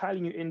create an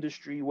entirely new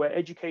industry where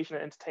education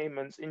and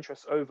entertainment's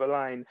interests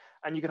overline,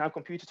 and you can have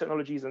computer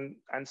technologies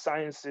and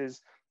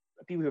sciences,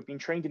 people who have been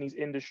trained in these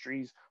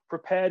industries,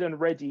 prepared and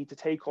ready to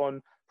take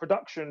on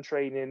production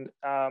training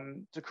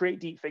to create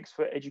deepfakes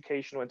for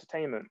educational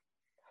entertainment.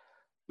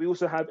 We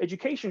also have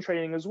education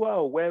training as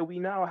well, where we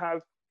now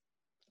have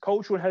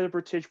cultural and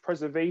heritage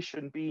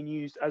preservation being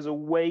used as a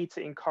way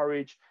to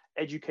encourage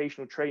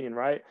educational training,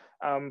 right?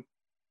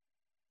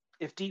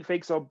 If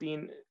deepfakes are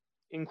being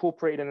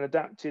incorporated and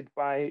adapted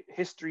by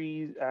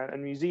history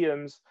and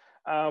museums,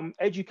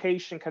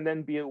 education can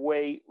then be a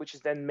way which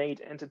is then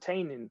made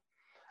entertaining.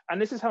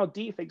 And this is how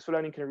deepfakes for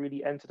learning can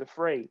really enter the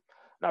fray.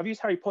 Now, I've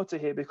used Harry Potter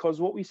here because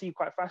what we see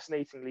quite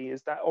fascinatingly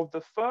is that of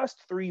the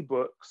first 3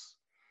 books,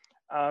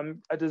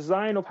 a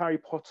design of Harry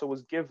Potter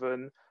was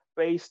given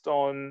based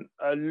on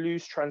a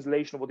loose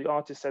translation of what the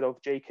artist said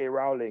of J.K.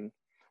 Rowling.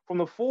 From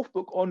the 4th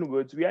book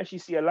onwards, we actually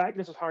see a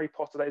likeness of Harry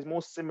Potter that is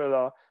more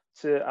similar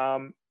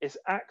to its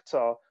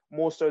actor,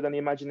 more so than the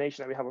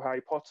imagination that we have of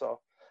Harry Potter.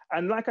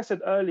 And like I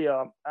said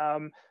earlier,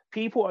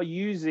 people are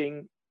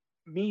using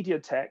media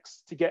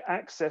text to get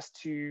access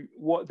to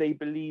what they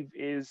believe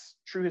is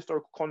true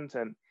historical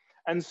content.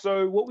 And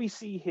so what we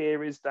see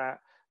here is that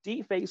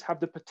deepfakes have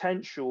the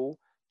potential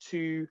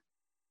to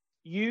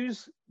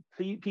use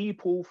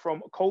people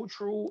from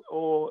cultural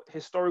or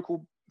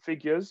historical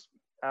figures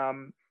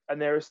and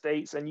their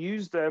estates and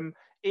use them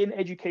in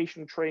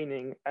educational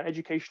training and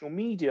educational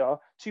media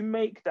to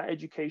make that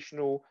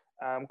educational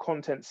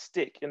content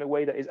stick in a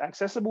way that is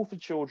accessible for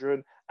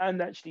children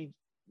and actually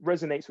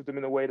resonates with them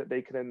in a way that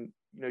they can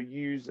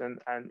use and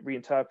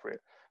reinterpret.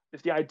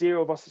 If the idea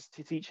of us is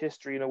to teach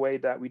history in a way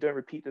that we don't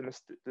repeat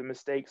the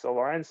mistakes of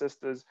our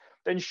ancestors,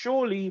 then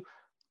surely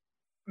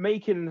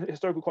making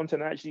historical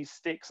content actually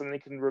sticks and they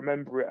can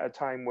remember it at a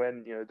time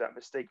when that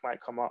mistake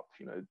might come up,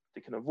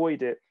 they can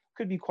avoid it,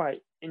 could be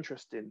quite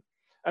interesting.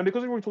 And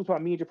because we've already talked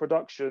about media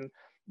production,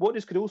 what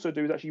this could also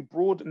do is actually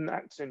broaden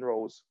acting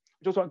roles.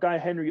 We talked about Guy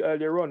Henry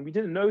earlier on. We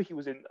didn't know he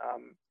was in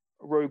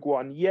Rogue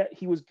One, yet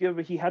he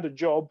had a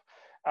job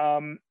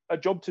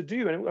to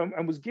do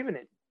and was given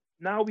it.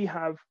 Now we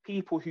have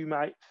people who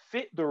might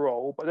fit the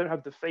role but don't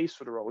have the face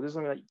for the role. This is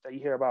something that you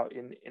hear about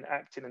in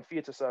acting and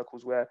theatre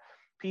circles, where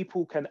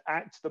people can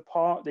act the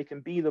part, they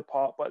can be the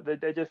part, but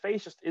their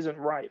face just isn't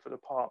right for the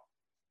part.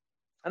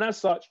 And as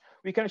such,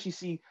 we can actually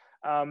see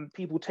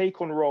people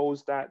take on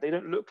roles that they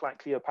don't look like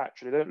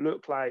Cleopatra, they don't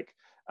look like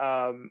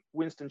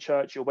Winston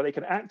Churchill, but they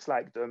can act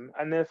like them,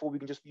 and therefore we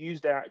can just use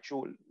their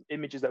actual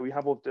images that we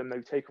have of them,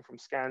 they've taken from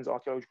scans,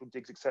 archaeological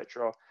digs,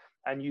 etc.,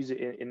 and use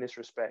it in this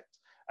respect.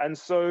 And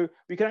so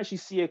we can actually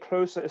see a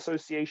closer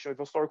association with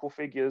historical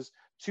figures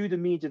to the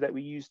media that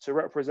we use to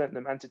represent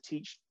them and to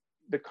teach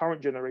the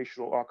current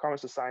generation or our current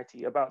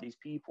society about these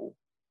people.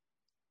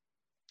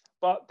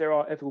 But there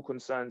are ethical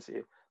concerns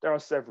here. There are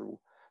several.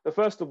 The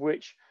first of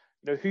which,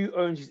 who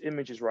owns these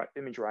image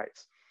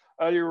rights?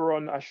 Earlier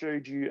on, I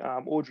showed you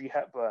Audrey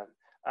Hepburn.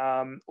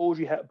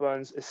 Audrey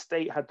Hepburn's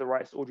estate had the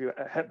rights to Audrey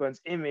Hepburn's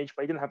image,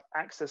 but he didn't have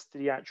access to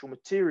the actual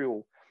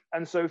material.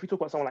 And so if we talk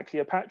about someone like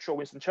Cleopatra or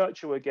Winston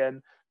Churchill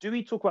again, do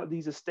we talk about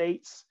these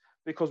estates?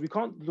 Because we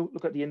can't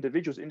look at the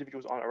individuals.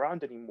 Individuals aren't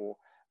around anymore.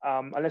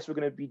 Unless we're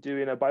going to be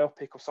doing a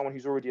biopic of someone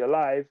who's already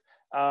alive,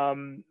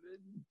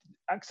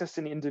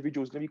 accessing the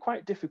individual is going to be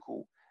quite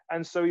difficult.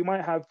 And so we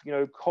might have,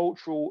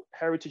 cultural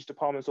heritage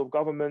departments of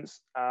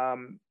governments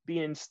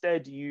being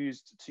instead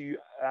used to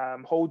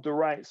hold the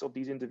rights of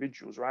these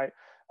individuals, right?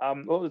 A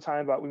lot of the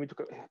time, when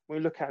we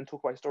look at and talk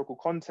about historical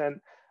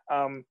content,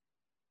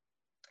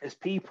 it's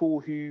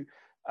people who,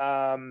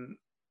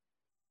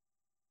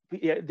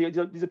 these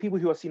are people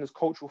who are seen as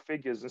cultural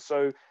figures, and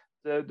so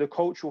the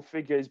cultural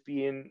figure is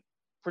being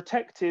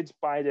protected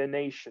by their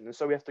nation. And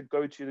so we have to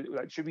go to,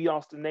 should we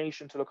ask the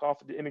nation to look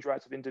after the image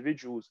rights of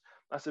individuals?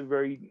 That's a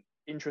very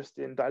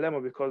interesting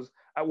dilemma, because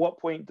at what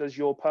point does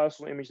your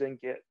personal image then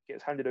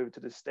gets handed over to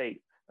the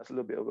state? That's a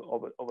little bit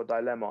of a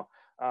dilemma.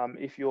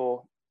 If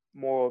you're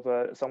more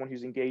of someone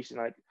who's engaged in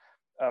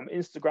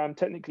Instagram,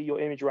 technically your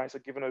image rights are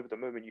given over the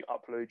moment you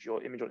upload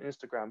your image on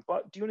Instagram.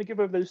 But do you want to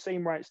give over those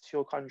same rights to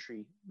your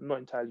country? Not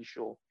entirely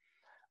sure.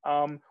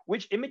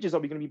 Which images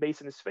are we going to be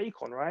basing this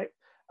fake on, right?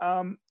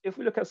 If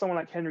we look at someone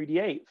like Henry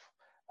VIII,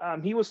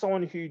 he was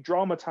someone who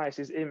dramatized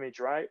his image,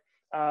 right?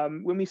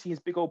 When we see his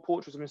big old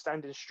portraits of him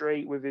standing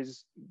straight with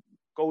his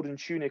golden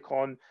tunic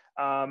on,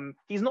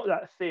 he's not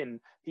that thin,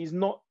 he's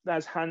not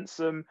as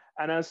handsome,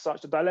 and as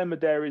such, the dilemma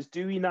there is,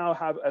 do we now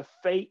have a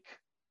fake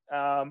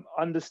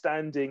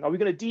understanding? Are we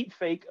going to deep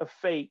fake a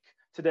fake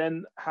to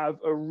then have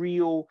a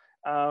real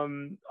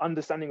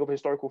understanding of a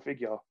historical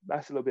figure.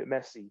 That's a little bit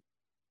messy.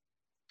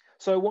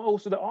 So what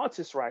also the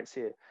artist rights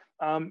here?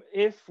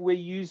 If we're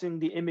using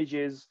the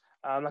images,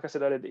 like I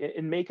said earlier,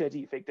 in making a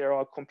deepfake, there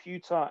are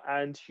computer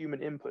and human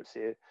inputs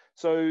here.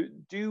 So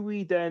do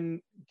we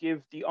then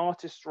give the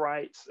artist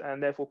rights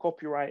and therefore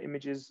copyright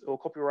images or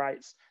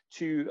copyrights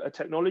to a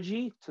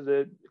technology, to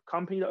the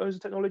company that owns the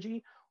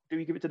technology? Do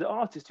we give it to the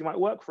artist who might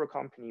work for a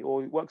company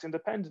or works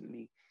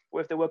independently?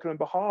 Or if they're working on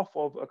behalf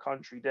of a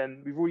country,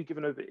 then we've already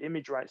given over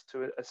image rights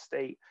to a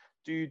state.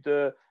 Do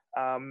the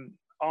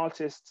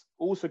artists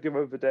also give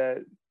over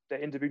their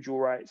individual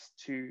rights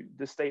to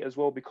the state as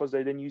well, because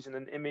they're then using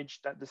an image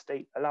that the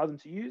state allowed them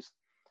to use?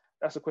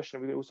 That's a question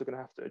we're also going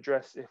to have to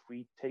address if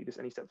we take this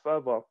any step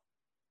further.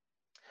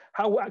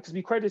 How will actors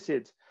be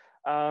credited?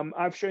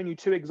 I've shown you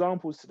two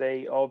examples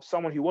today of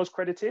someone who was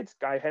credited,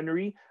 Guy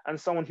Henry, and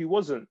someone who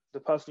wasn't,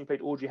 the person who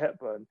played Audrey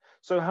Hepburn.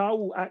 So how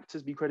will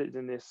actors be credited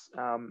in this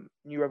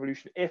new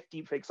revolution if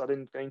deepfakes are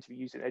then going to be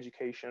used in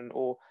education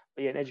or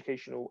in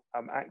educational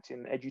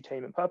acting,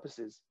 edutainment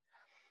purposes?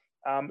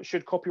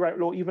 Should copyright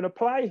law even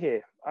apply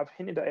here? I've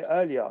hinted at it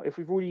earlier. If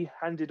we've already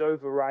handed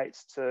over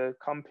rights to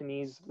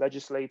companies,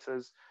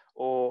 legislators,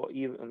 or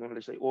even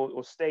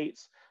or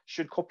states,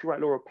 should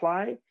copyright law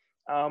apply?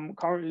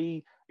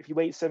 Currently, if you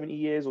wait 70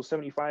 years or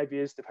 75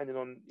 years, depending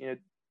on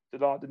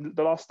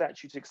the last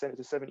statute extended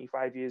to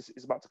 75 years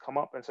is about to come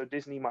up, and so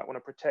Disney might want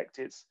to protect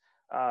its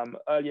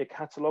earlier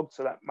catalog,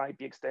 so that might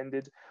be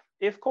extended.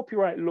 If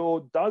copyright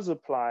law does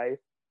apply,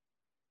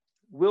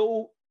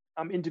 will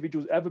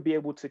individuals ever be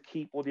able to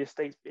keep, or the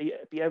estates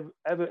be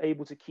ever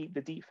able to keep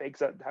the deepfakes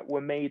that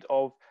were made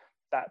of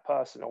that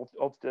person,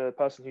 of the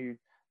person who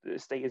the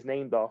estate is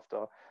named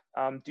after?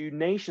 Do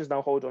nations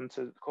now hold on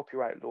to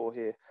copyright law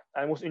here?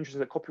 And what's interesting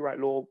is that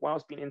copyright law,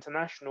 whilst being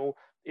international,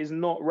 is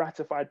not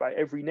ratified by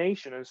every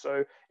nation. And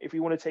so if we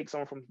want to take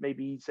someone from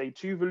maybe, say,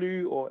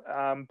 Tuvalu, or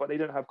but they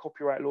don't have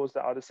copyright laws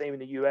that are the same in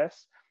the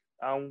US,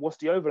 what's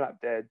the overlap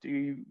there?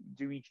 Do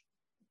we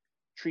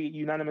treat it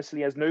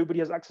unanimously as nobody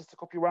has access to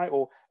copyright,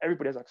 or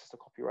everybody has access to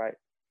copyright?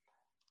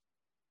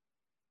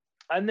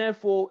 And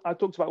therefore, I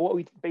talked about what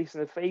we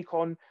basing the fake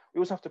on. We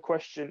also have to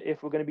question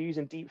if we're going to be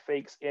using deep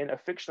fakes in a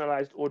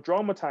fictionalized or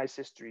dramatized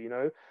history. We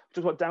talked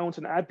about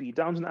Downton Abbey.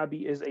 Downton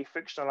Abbey is a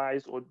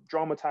fictionalized or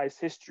dramatized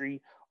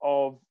history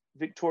of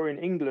Victorian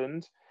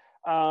England.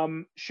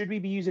 Should we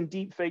be using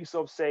deep fakes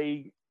of,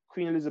 say,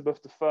 Queen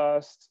Elizabeth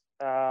I,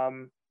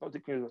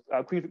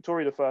 Queen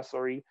Victoria I,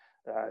 sorry,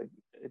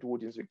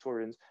 Edwardians,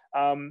 Victorians.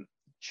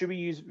 Should we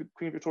use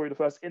Queen Victoria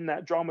I in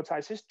that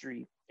dramatized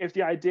history? If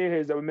the idea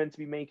is that we're meant to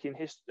be making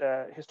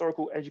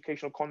historical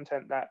educational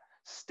content that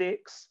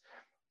sticks,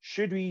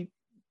 should we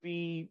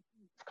be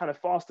kind of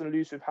fast and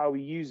loose with how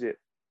we use it?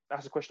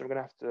 That's a question we're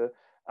going to have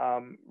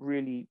to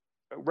really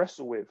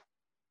wrestle with.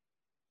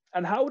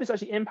 And how would this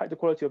actually impact the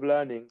quality of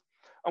learning?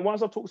 And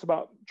whilst I've talked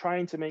about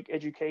trying to make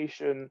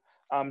education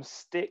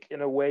stick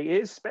in a way,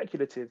 it is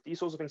speculative. These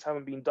sorts of things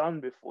haven't been done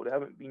before. They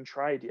haven't been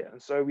tried yet.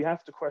 And so we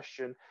have to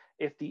question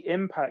if the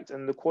impact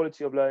and the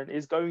quality of learning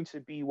is going to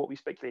be what we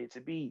speculate it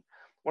to be.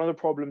 One of the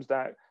problems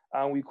that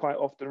we quite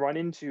often run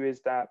into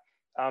is that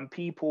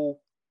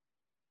people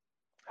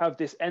have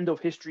this end of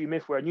history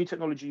myth where new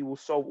technology will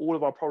solve all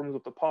of our problems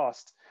of the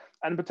past.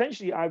 And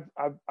potentially I've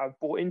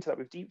bought into that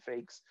with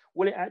deepfakes.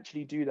 Will it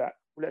actually do that?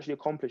 Will it actually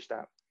accomplish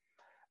that?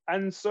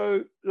 And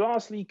so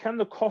lastly, can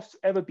the costs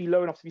ever be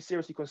low enough to be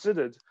seriously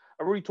considered?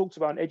 I've already talked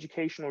about an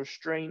educational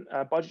restraint,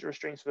 budget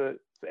restraints for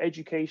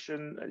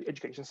education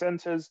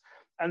centers.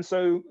 And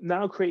so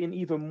now creating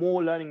even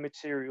more learning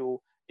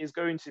material is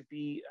going to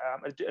be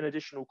an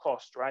additional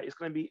cost, right?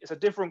 It's a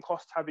different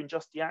cost having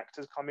just the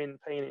actors come in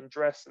playing in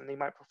dress and they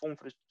might perform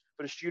for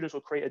the students,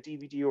 or create a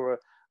DVD or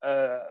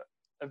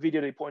a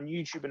video they put on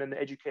YouTube and then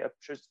the educator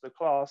shows to the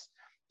class.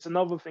 It's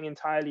another thing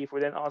entirely if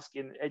we're then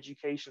asking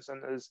education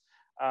centers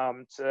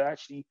to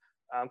actually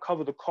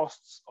cover the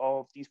costs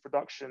of these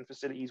production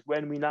facilities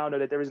when we now know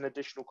that there is an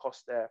additional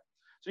cost there.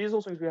 So these are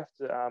also things we have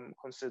to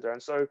consider.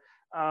 And so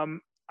I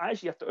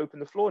actually have to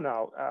open the floor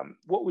now.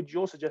 What would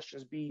your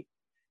suggestions be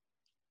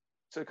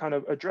to kind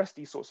of address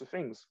these sorts of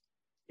things,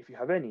 if you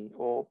have any,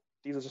 or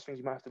these are just things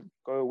you might have to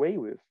go away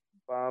with?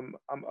 I'm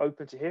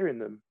open to hearing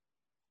them.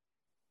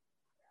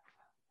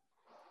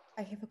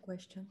 I have a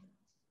question.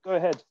 Go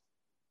ahead.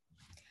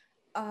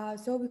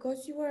 So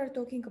because you were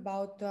talking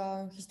about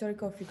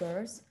historical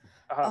figures,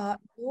 Uh-huh.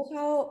 know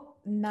how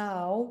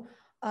now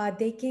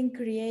they can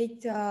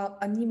create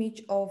an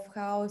image of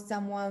how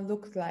someone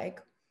looked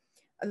like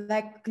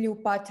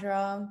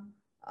Cleopatra,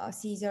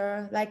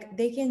 Caesar, like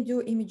they can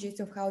do images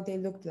of how they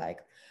looked like.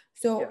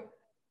 So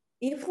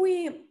if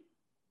we,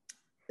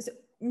 so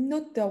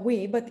not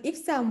we, but if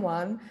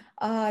someone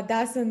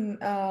does a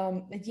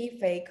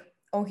deepfake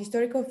on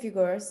historical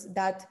figures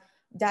that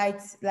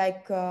died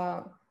like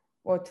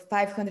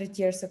 500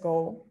 years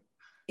ago,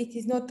 it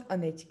is not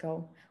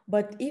unethical.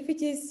 But if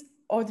it is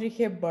Audrey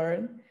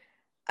Hepburn,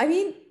 I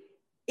mean,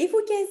 if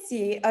we can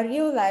see a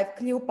real life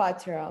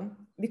Cleopatra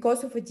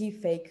because of a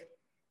deepfake,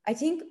 I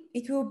think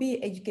it will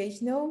be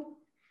educational,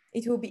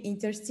 it will be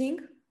interesting,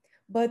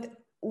 But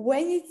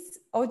when it's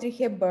Audrey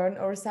Hepburn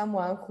or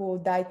someone who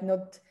died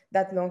not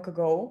that long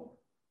ago,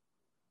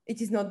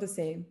 it is not the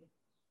same.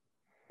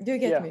 Do you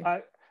get Yeah, me?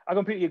 I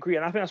completely agree,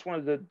 and I think that's one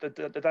of the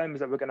dilemmas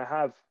that we're going to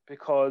have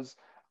because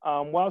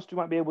whilst we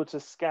might be able to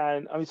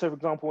scan, I mean, so for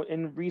example,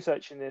 in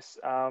researching this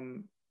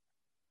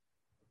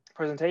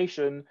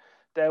presentation,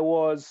 there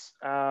was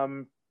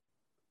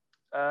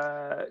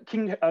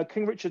King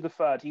Richard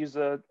III.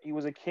 He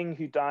was a king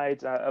who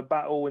died at a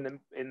battle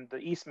in the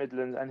East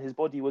Midlands, and his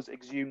body was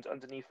exhumed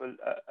underneath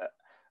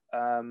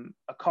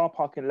a car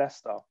park in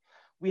Leicester.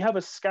 We have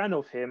a scan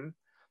of him.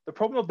 The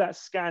problem of that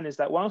scan is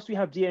that whilst we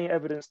have DNA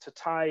evidence to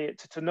tie it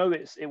to know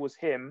it was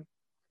him,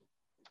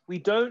 we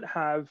don't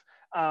have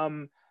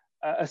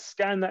a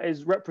scan that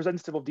is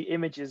representative of the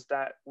images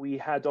that we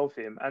had of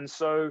him. And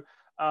so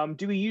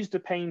do we use the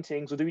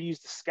paintings or do we use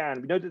the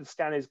scan? We know that the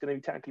scan is going to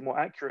be technically more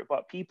accurate,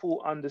 but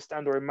people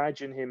understand or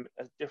imagine him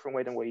a different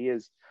way than what he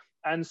is.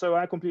 And so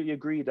I completely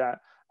agree that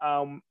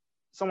someone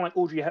like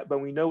Audrey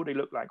Hepburn, we know what they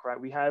look like, right?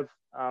 We have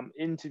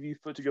interview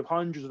footage of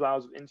hundreds of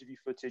hours of interview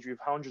footage. We have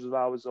hundreds of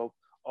hours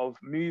of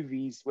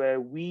movies where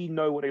we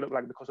know what they look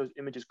like because those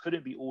images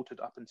couldn't be altered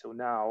up until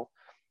now.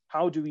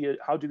 How do we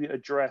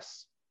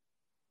address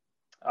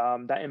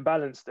that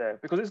imbalance there?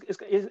 Because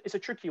it's a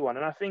tricky one,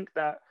 and I think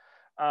that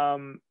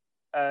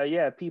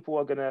people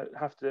are going to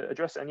have to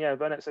address it. And yeah,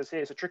 Burnett says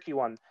here it's a tricky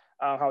one.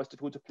 How it's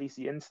difficult to police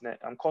the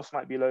internet. Costs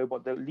might be low,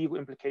 but the legal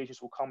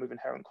implications will come with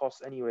inherent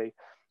costs anyway.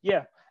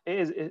 Yeah, it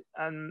is.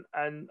 And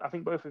I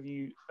think both of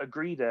you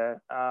agree there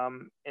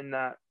in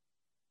that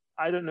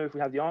I don't know if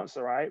we have the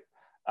answer right.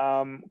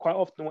 Quite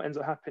often what ends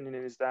up happening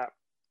is that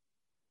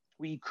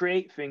we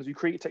create things, we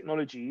create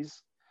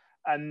technologies,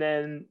 and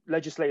then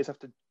legislators have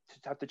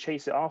to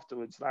chase it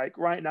afterwards. Like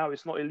right now,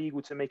 it's not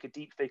illegal to make a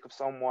deep fake of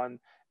someone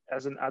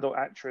as an adult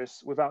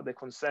actress without their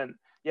consent.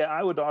 Yeah,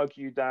 I would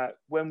argue that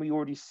when we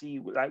already see,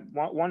 like,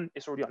 one,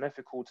 it's already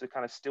unethical to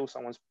kind of steal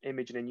someone's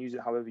image and then use it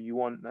however you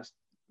want. That's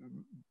a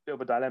bit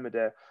of a dilemma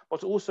there.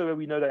 But also, where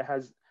we know that it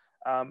has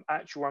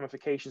actual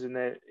ramifications in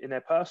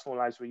their personal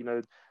lives,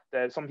 where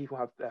that some people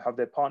have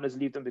their partners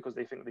leave them because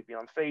they think they've been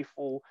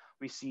unfaithful.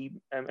 We see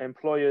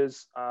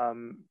employers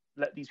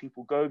let these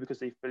people go because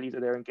they believe that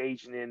they're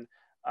engaging in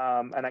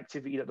an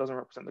activity that doesn't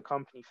represent the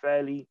company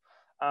fairly.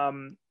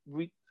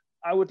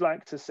 I would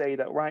like to say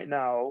that right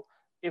now,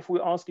 if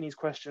we're asking these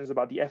questions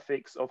about the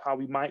ethics of how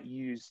we might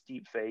use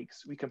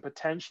deepfakes, we can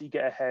potentially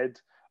get ahead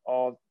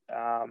of,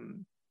 I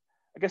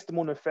guess, the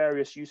more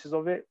nefarious uses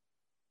of it.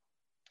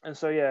 And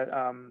so,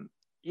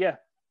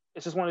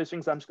 it's just one of those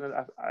things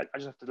that I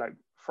just have to like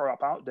throw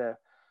up out there.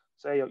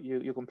 So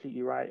you're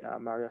completely right,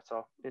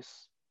 Marietta.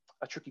 It's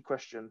a tricky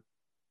question.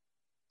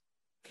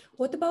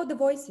 What about the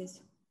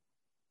voices?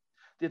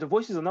 The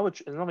voice is another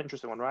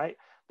interesting one, right?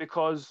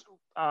 Because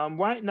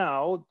right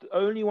now, the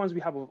only ones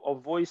we have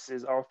of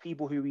voices are of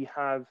people who we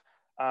have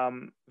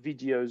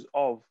videos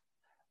of.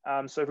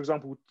 So, for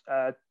example,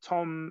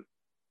 Tom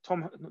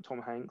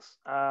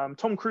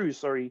Cruise,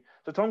 sorry.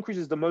 So Tom Cruise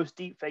is the most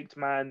deep-faked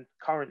man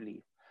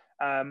currently.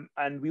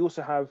 And we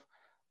also have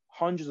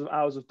hundreds of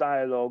hours of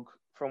dialogue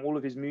from all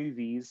of his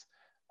movies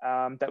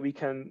that we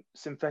can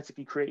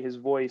synthetically create his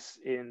voice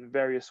in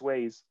various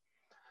ways.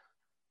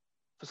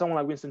 For someone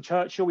like Winston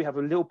Churchill, we have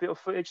a little bit of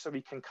footage, so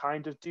we can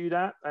kind of do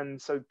that. And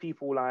so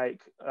people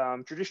like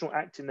traditional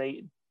acting,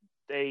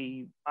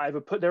 they either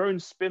put their own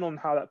spin on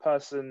how that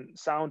person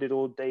sounded,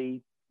 or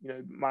they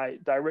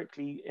might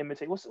directly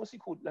imitate what's it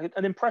called, like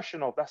an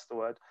impression of, that's the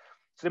word.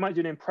 So they might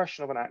do an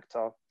impression of an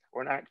actor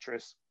or an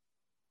actress.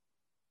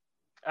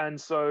 And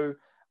so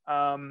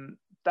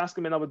that's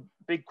gonna be another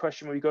big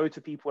question when we go to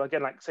people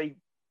again, like say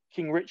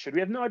King Richard. We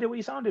have no idea what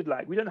he sounded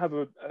like. We don't have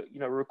a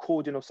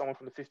recording of someone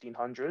from the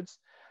 1500s.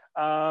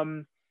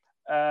 And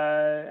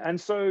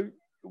so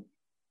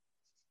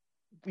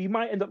we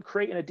might end up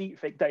creating a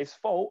deepfake that is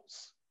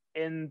false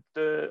in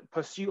the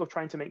pursuit of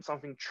trying to make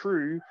something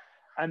true,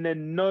 and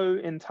then know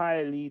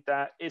entirely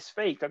that it's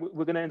fake. Like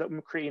we're going to end up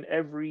creating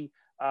every.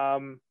 I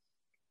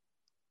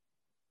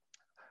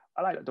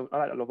like that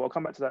a lot. I'll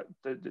come back to that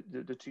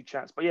the two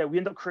chats. But yeah, we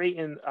end up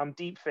creating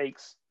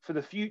deepfakes for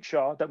the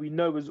future that we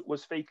know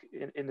was fake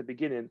in the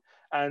beginning,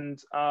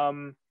 and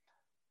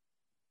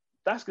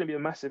that's going to be a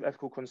massive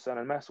ethical concern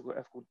and massive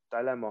ethical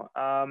dilemma.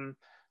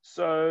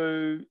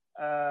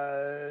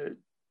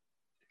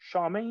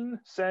 Charmaine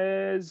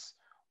says,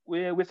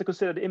 we have to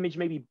consider the image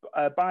may be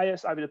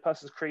biased. Either the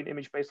person's creating an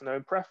image based on their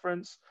own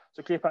preference.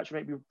 So Cleopatra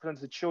may be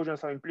presented to children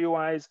as having blue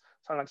eyes,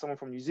 sound like someone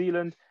from New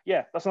Zealand.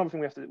 Yeah, that's another thing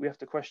we have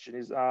to question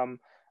is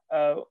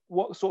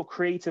what sort of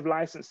creative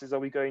licenses are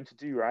we going to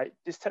do, right?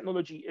 This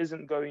technology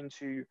isn't going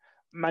to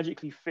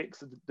magically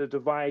fix the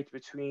divide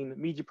between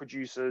media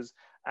producers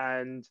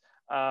and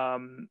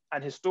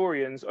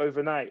historians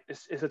overnight.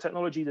 It's a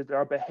technology that there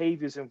are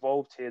behaviors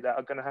involved here that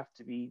are going to have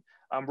to be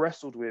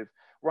wrestled with.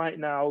 Right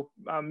now,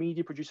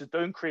 media producers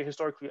don't create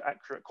historically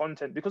accurate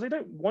content because they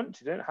don't want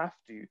to, they don't have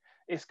to.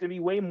 It's going to be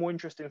way more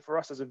interesting for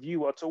us as a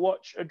viewer to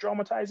watch a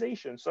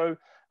dramatization. So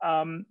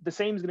the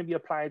same is going to be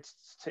applied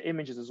to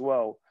images as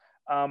well.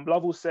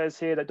 Lovell says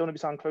here that don't want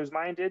to sound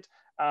closed-minded,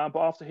 but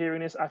after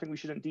hearing this, I think we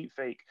shouldn't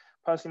deepfake.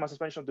 Personally, my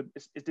suspension of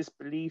is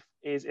disbelief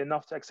is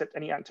enough to accept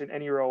any actor in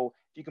any role.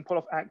 If you can pull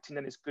off acting,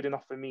 then it's good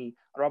enough for me.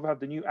 I'd rather have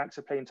the new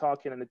actor playing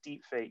Tarkin than the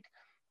deepfake.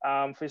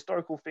 For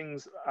historical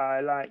things, I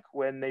like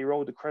when they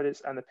roll the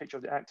credits and the picture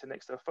of the actor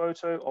next to a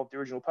photo of the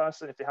original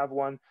person, if they have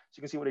one, so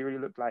you can see what they really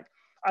look like.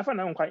 I find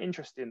that one quite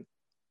interesting.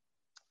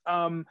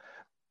 And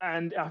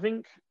I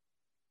think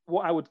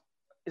what I would,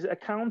 is it a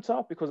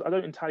counter? Because I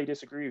don't entirely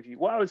disagree with you.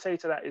 What I would say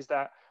to that is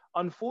that,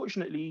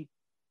 unfortunately,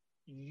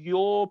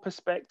 your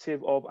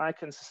perspective of I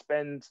can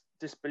suspend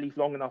disbelief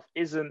long enough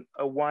isn't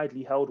a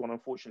widely held one,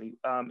 unfortunately.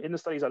 In the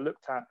studies I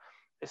looked at,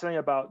 it's only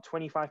about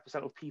 25%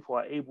 of people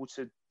are able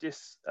to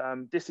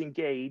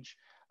disengage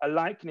a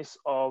likeness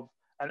of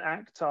an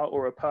actor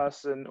or a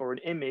person or an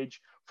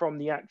image from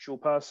the actual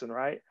person,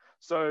 right?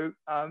 So,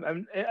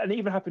 and it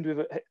even happened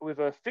with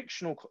a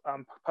fictional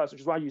person,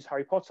 which is why I use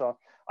Harry Potter.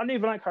 I don't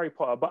even like Harry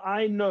Potter, but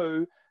I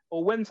know,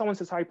 or when someone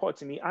says Harry Potter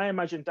to me, I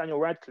imagine Daniel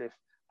Radcliffe,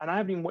 and I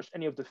haven't even watched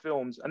any of the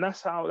films. And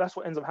that's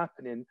what ends up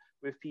happening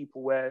with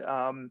people, where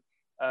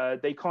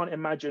they can't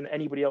imagine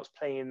anybody else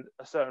playing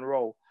a certain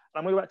role. And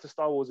I'm going to go back to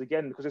Star Wars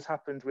again, because this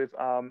happened with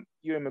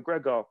Ewan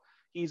McGregor.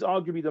 He's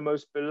arguably the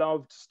most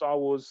beloved Star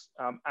Wars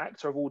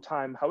actor of all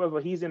time.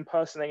 However, he's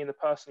impersonating the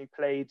person who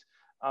played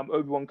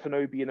Obi-Wan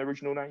Kenobi in the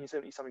original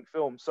 1970-something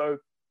film. So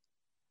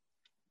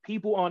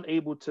people aren't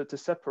able to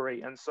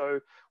separate. And so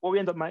what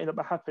might end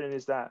up happening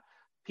is that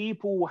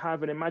people will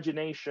have an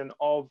imagination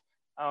of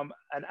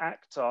an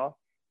actor,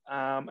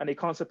 and they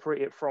can't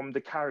separate it from the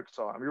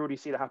character. And we already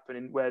see that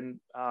happening when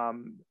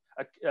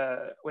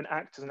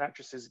actors and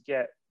actresses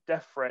get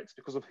death threats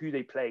because of who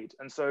they played.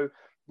 And so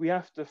we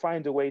have to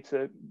find a way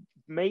to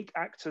make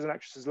actors and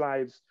actresses'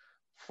 lives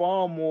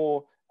far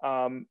more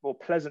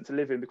pleasant to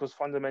live in, because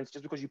fundamentally,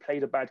 just because you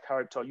played a bad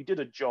character, you did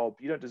a job.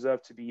 You don't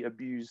deserve to be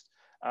abused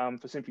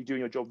for simply doing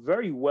your job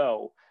very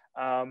well.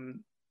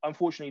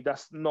 Unfortunately,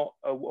 that's not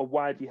a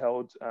widely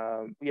held.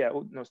 No,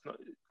 it's not.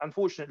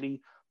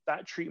 Unfortunately,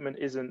 that treatment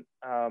isn't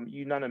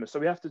unanimous. So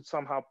we have to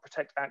somehow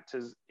protect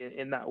actors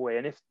in that way.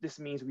 And if this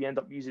means we end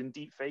up using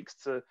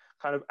deepfakes to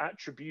kind of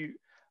attribute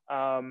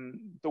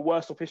the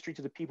worst of history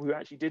to the people who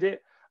actually did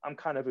it, I'm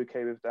kind of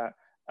okay with that.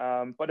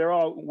 But there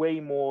are way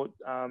more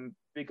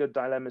bigger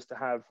dilemmas to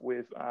have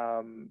with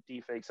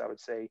deepfakes, I would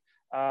say.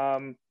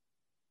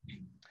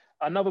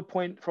 Another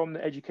point from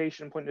the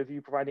education point of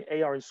view, providing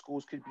AR in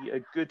schools could be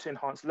a good to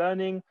enhance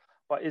learning,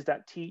 but is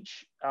that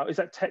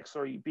tech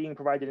being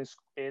provided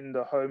in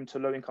the home to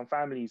low-income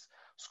families?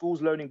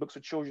 Schools loaning books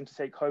for children to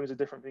take home is a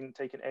different thing than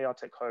taking AR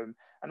tech home.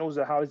 And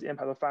also, how is the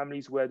impact of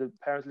families where the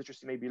parents'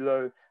 literacy may be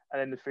low and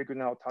then they're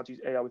figuring out how to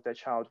use AR with their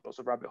child? Lots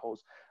of rabbit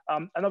holes.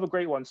 Another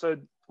great one. So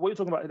what you're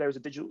talking about there is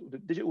the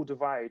digital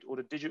divide, or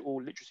the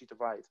digital literacy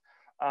divide.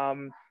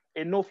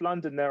 In North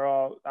London, there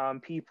are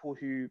people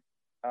who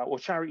or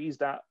charities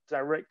that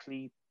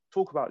directly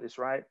talk about this,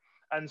 right?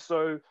 And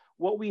so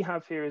what we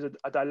have here is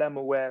a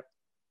dilemma where,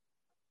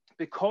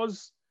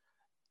 because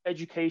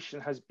education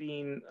has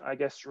been, I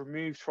guess,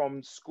 removed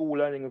from school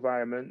learning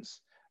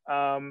environments,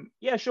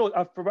 yeah, sure,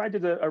 I've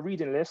provided a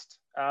reading list.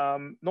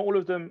 Not all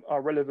of them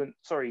are relevant.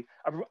 Sorry,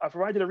 I've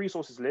provided a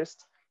resources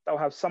list that will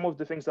have some of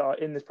the things that are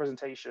in this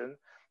presentation.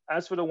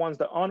 As for the ones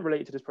that aren't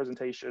related to this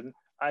presentation,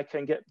 I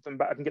can get them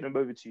back. I can get them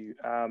over to you.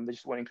 They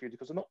just weren't included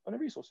because they're not on the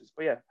resources.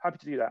 But yeah, happy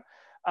to do that.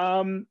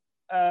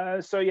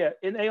 So yeah,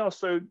 in AR,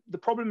 so the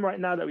problem right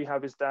now that we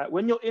have is that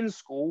when you're in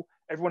school,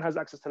 everyone has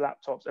access to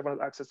laptops, everyone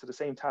has access to the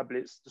same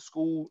tablets. The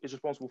school is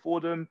responsible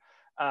for them.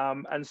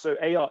 And so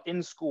AR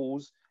in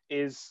schools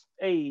is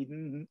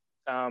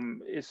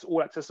it's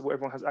all accessible.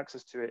 Everyone has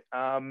access to it.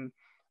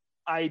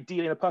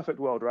 Ideally, in a perfect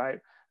world, right?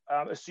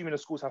 Assuming the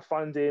schools have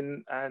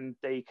funding and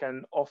they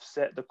can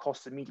offset the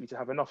costs immediately to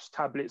have enough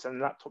tablets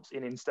and laptops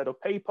in instead of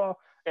paper,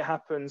 it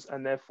happens,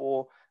 and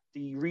therefore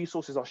the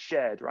resources are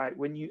shared, right?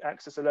 When you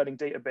access a learning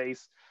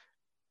database,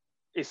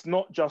 it's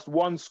not just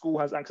one school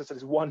has access to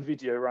this one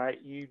video, right?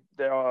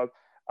 There are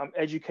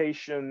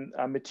education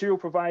material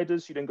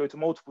providers who then go to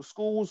multiple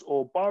schools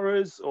or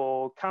boroughs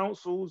or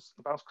councils,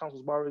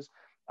 boroughs,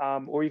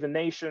 or even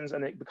nations,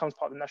 and it becomes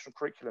part of the national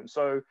curriculum.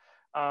 So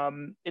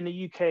in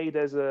the UK,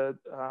 there's is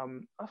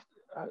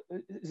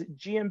it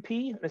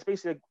GMP? And it's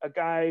basically a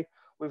guy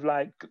with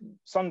like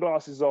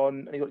sunglasses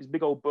on, and he's got this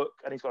big old book,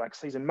 and he's got like,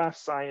 he's in math,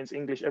 science,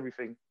 English,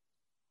 everything.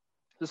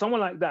 So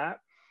someone like that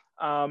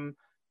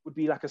would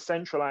be like a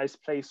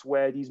centralized place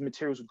where these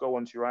materials would go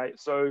onto, right?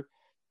 So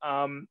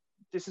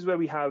this is where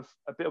we have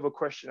a bit of a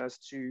question as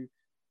to,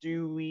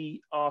 do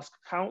we ask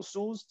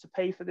councils to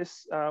pay for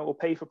this or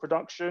pay for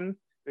production?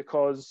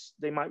 Because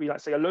they might be like,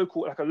 say, a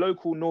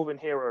local Northern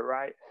hero,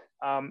 right,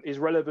 is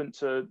relevant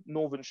to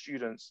Northern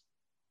students.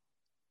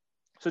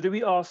 So do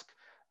we ask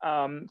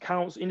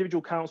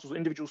individual councils,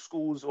 individual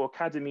schools or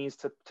academies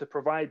to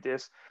provide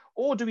this?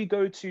 Or do we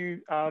go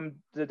to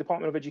the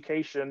Department of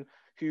Education,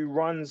 who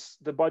runs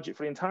the budget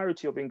for the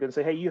entirety of England, and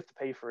say, hey, you have to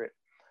pay for it?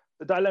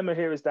 the dilemma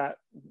here is that,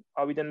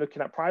 are we then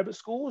looking at private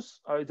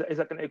schools? Is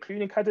that going to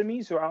include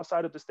academies who are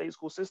outside of the state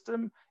school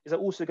system? Is that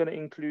also going to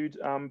include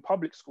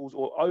public schools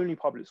or only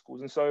public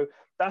schools? And so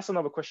that's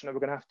another question that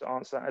we're going to have to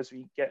answer as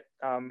we get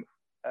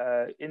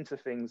into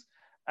things.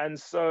 And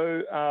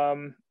so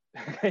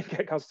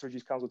get council to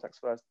reduce council tax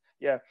first.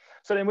 Yeah.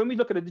 So then when we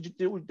look at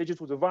the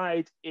digital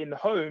divide in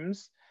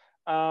homes,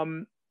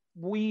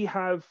 we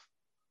have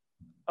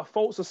a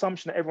false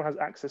assumption that everyone has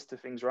access to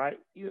things, right?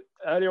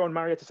 Earlier on,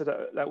 Marietta said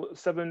that like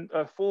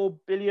 4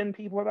 billion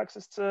people have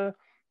access to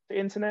the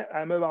internet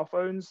and mobile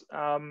phones.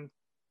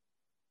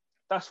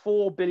 That's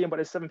 4 billion, but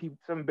there's 7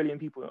 billion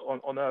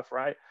people on Earth,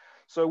 right?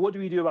 So what do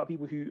we do about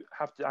people who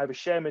have to either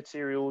share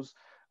materials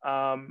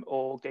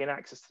or gain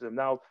access to them?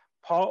 Now,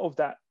 part of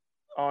that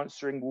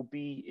answering will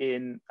be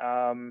in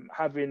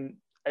having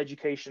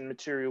education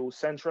materials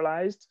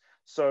centralized,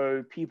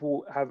 so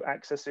people have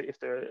access to it if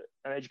they're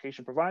an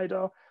education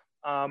provider.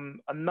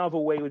 Another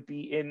way would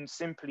be in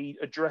simply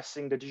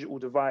addressing the digital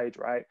divide,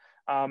 right?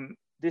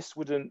 This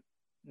wouldn't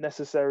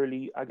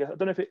necessarily, I guess, I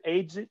don't know if it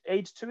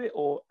aids to it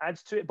or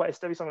adds to it, but it's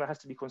definitely something that has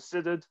to be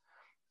considered.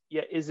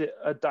 Yet, is it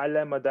a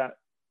dilemma that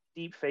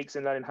deepfakes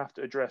in learning have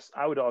to address?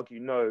 I would argue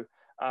no.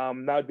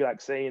 That would be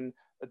like saying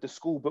that the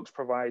school books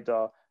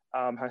provider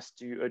has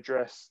to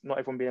address not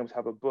everyone being able to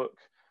have a book.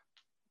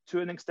 To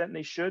an extent,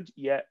 they should.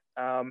 Yet,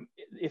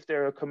 if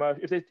they're a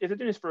commercial, if they're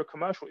doing this for a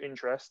commercial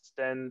interest,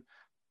 then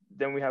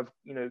we have,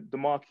 you know, the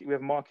market. We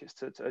have markets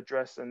to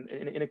address, and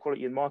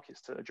inequality in markets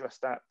to address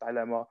that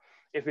dilemma.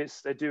 If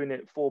they're doing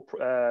it for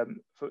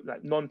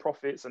like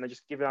non-profits and they're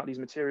just giving out these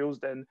materials,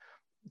 then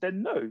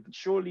no.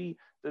 Surely,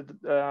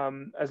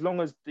 as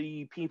long as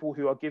the people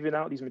who are giving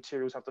out these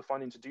materials have the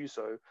funding to do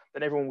so,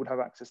 then everyone would have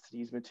access to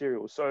these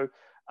materials. So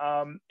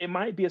it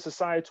might be a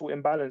societal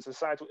imbalance, a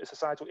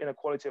societal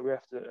inequality that we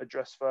have to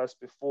address first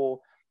before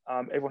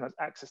everyone has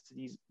access to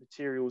these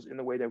materials in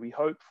the way that we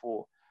hope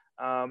for.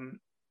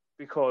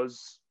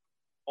 Because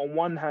on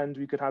one hand,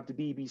 we could have the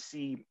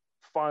BBC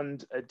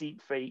fund a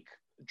deepfake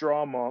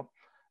drama,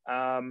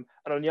 and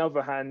on the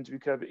other hand,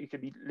 it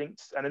could be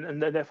linked,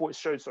 and then therefore it's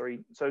showed.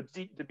 Sorry, so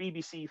the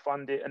BBC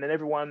fund it, and then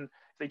everyone,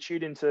 if they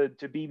tune into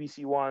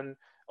BBC One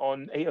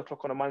on 8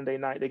 o'clock on a Monday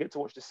night, they get to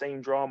watch the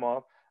same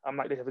drama,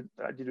 like they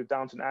did with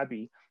Downton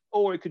Abbey.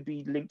 Or it could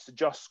be linked to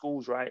just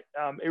schools, right?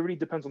 It really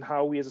depends on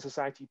how we as a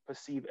society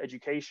perceive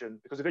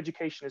education. Because if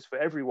education is for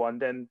everyone,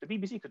 then the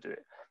BBC could do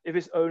it. If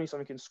it's only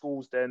something in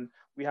schools, then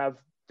we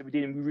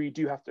really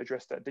do have to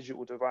address that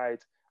digital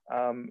divide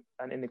and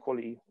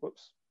inequality.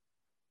 Whoops.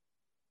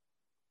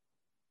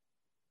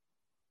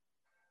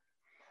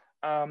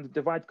 The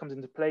divide comes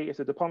into play if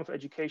the Department for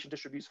Education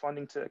distributes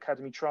funding to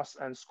academy trusts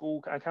and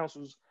school and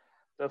councils.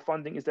 The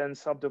funding is then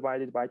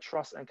subdivided by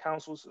trusts and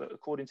councils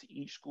according to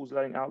each school's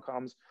learning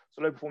outcomes.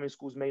 So low-performing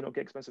schools may not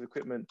get expensive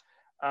equipment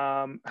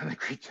and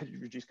agree to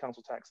reduce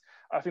council tax.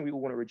 I think we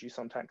all want to reduce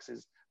some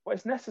taxes, but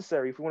it's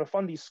necessary if we want to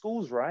fund these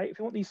schools, right? If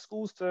we want these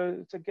schools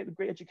to get a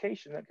great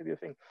education, that could be a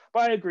thing.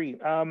 But I agree.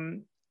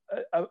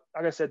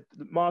 Like I said,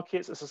 the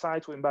markets, a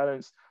societal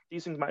imbalance,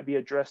 these things might be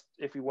addressed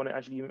if we want to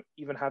actually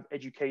even have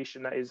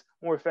education that is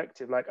more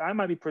effective. Like I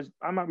might be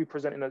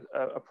presenting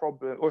a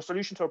problem or a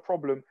solution to a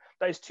problem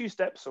that is 2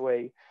 steps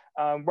away.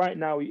 Right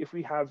now, if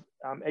we have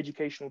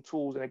educational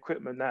tools and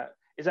equipment that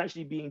is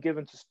actually being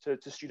given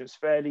to students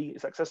fairly,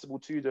 it's accessible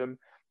to them,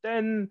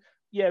 then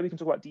yeah, we can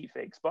talk about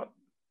deepfakes. But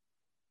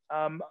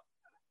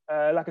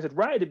like I said,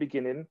 right at the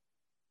beginning,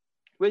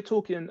 we're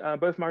talking,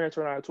 both Marietta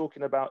and I are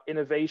talking about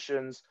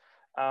innovations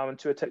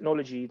to a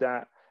technology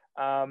that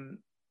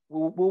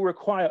will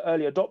require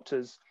early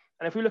adopters.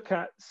 And if we look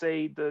at,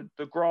 say, the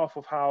graph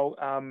of how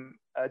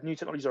new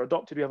technologies are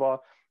adopted, we have our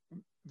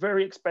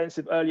very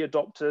expensive early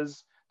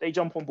adopters. They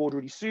jump on board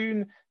really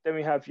soon. Then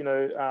we have,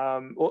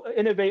 or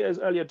innovators,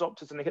 early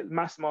adopters, and they hit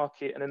mass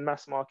market, and then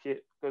mass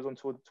market goes on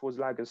towards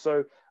laggards.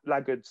 So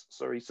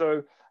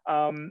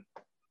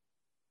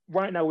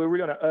right now we're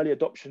really on an early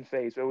adoption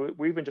phase where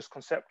we're even just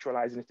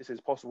conceptualizing if this is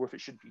possible, if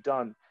it should be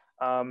done.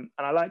 And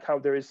I like how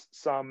there is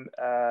some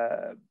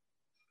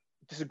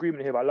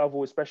disagreement here by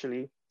Lovell,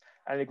 especially,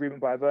 and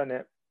agreement by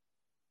Vernet.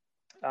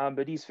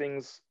 But these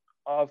things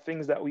are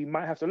things that we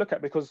might have to look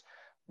at because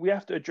we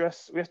have to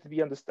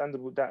be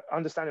understanding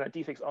that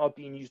deepfakes are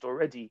being used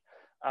already.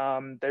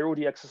 They're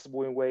already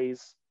accessible in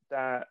ways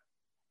that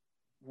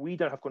we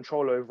don't have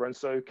control over. And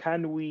so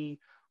can we,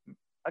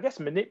 I guess,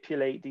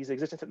 manipulate these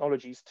existing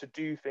technologies to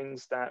do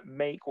things that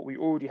make what we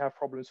already have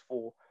problems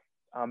for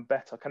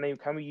better?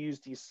 Can we use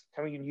these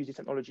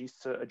technologies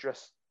to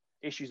address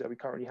issues that we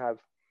currently have?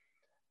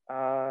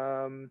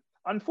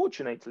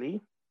 Unfortunately,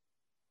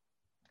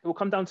 it will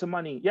come down to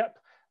money. Yep.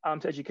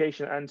 To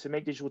education and to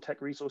make digital tech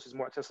resources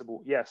more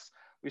accessible. Yes,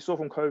 we saw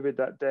from COVID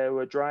that there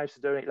were drives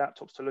to donate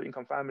laptops to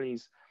low-income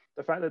families.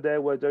 The fact that there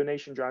were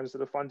donation drives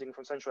instead of funding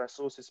from centralized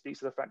sources speaks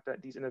to the fact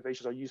that these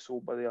innovations are useful,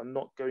 but they are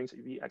not going to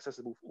be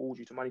accessible for all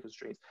due to money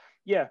constraints.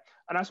 Yeah,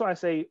 and that's why I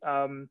say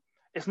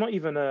it's not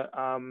even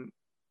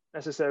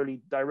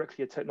necessarily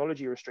directly a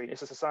technology restraint.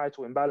 It's a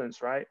societal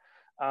imbalance, right?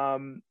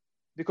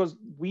 because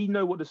we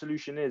know what the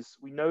solution is.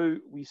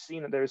 We've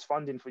seen that there is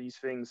funding for these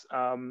things.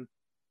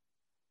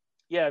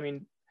 Yeah, I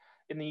mean,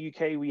 in the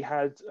UK, we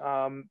had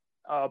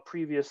our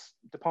previous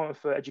Department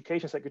for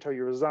Education Secretary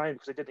resign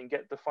because they didn't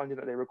get the funding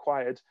that they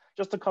required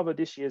just to cover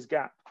this year's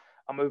gap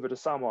over the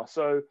summer.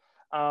 So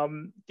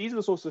these are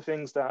the sorts of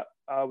things that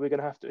we're going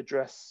to have to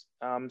address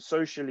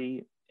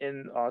socially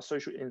in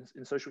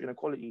social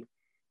inequality.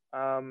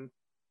 But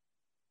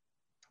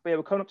yeah,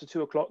 we're coming up to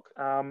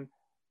 2:00.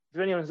 If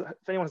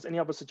anyone has any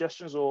other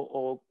suggestions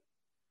or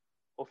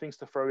things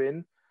to throw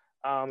in,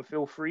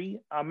 feel free.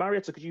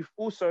 Marietta, could you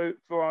also,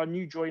 for our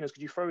new joiners,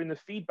 could you throw in the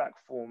feedback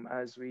form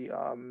as we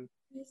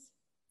Yes.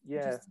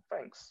 yeah, Just,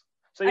 thanks.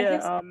 So I yeah,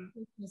 have some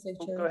questions,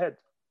 go actually. ahead.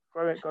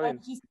 Go I'm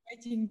in. just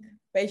waiting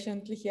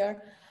patiently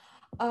here.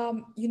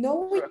 You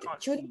know, Sorry, I with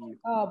can't see children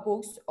you.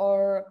 books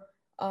or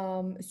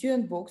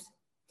student books,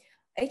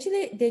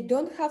 actually, they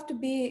don't have to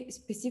be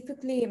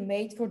specifically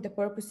made for the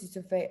purposes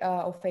of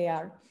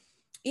AR.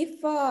 If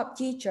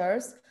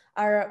teachers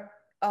are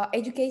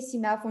educated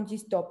enough on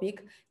this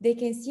topic, they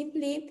can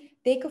simply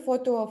take a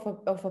photo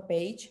of a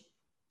page,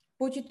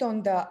 put it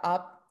on the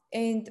app,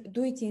 and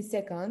do it in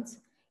seconds.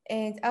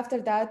 And after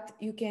that,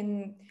 you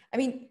can, I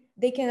mean,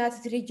 they can add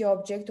 3D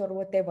object or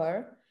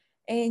whatever.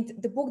 And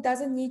the book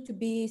doesn't need to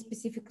be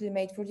specifically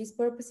made for these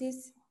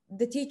purposes.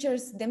 The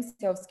teachers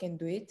themselves can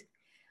do it.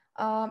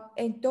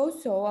 And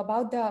also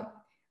about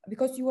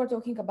because you were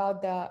talking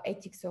about the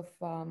ethics of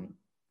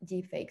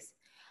deepfakes.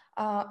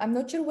 I'm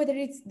not sure whether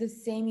it's the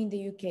same in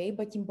the UK,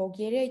 but in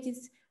Bulgaria it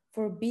is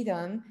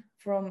forbidden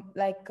from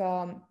like 2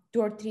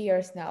 or 3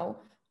 years now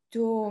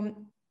to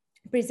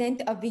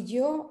present a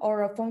video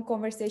or a phone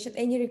conversation,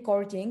 any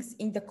recordings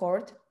in the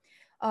court,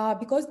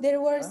 because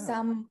there were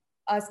some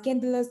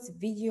scandalous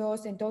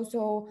videos and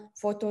also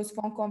photos,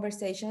 phone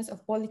conversations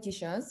of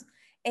politicians,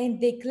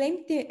 and they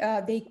claimed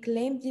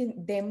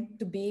them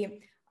to be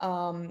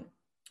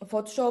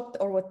photoshopped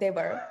or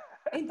whatever,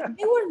 and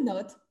they were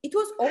not. It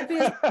was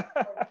obvious.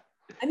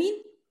 I mean,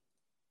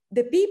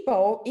 the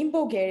people in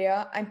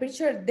Bulgaria, I'm pretty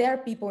sure there are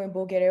people in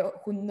Bulgaria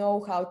who know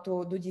how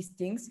to do these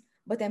things,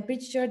 but I'm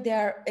pretty sure they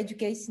are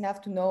educated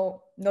enough to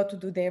know not to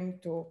do them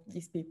to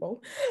these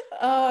people.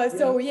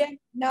 So yeah,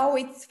 now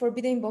it's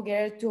forbidden in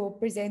Bulgaria to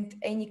present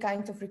any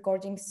kind of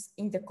recordings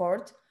in the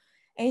court.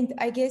 And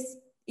I guess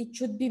it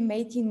should be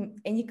made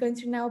in any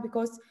country now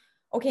because,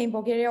 okay, in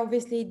Bulgaria,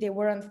 obviously they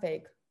weren't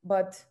fake,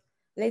 but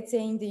let's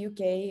say in the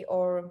UK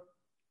or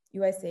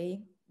USA,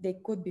 they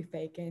could be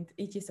fake and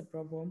it is a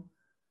problem.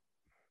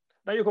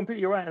 No, you're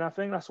completely right, and I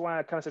think that's why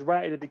I kind of said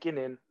right at the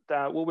beginning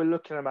that what we're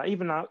looking at,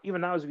 even now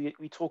as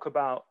we talk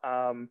about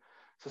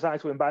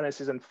societal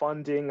imbalances and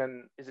funding,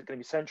 and is it going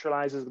to be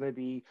centralized, is it going to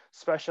be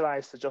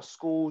specialized to just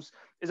schools,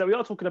 is that we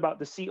are talking about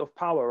the seat of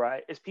power,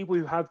 right? It's people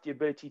who have the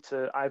ability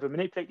to either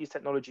manipulate these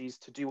technologies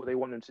to do what they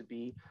want them to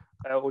be,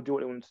 or do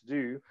what they want them to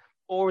do,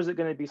 or is it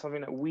going to be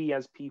something that we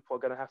as people are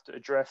going to have to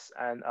address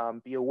and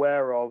be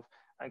aware of,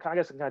 and kind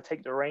of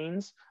take the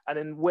reins, and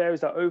then where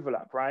is that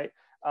overlap, right?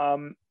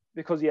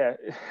 Because yeah,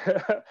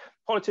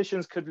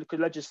 politicians could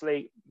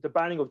legislate the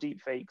banning of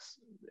deepfakes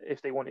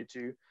if they wanted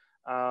to,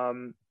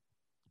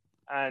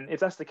 and if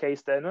that's the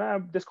case, then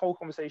this whole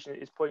conversation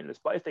is pointless.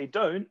 But if they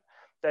don't,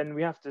 then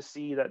we have to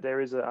see that there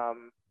is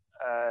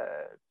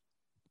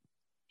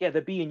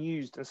they're being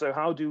used, and so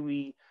how do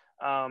we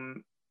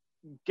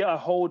get a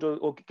hold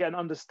or get an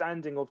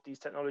understanding of these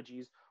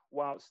technologies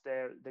whilst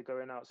they're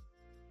going out?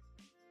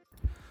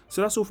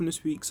 So that's all from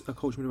this week's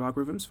Culture Made of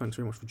Algorithms. Thanks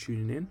very much for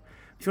tuning in.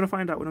 If you want to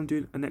find out when I'm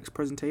doing a next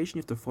presentation,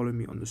 you have to follow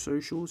me on the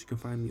socials. You can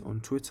find me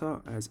on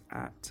Twitter as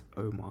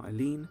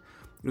 @OmarAline. You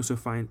can also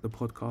find the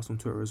podcast on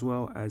Twitter as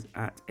well as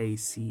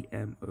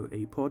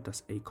 @ACMOAPod.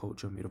 That's A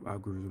Culture Made of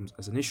Algorithms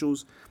as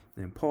initials,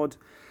 and then pod.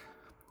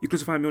 You can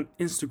also find me on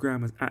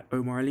Instagram as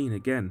 @OmarAline.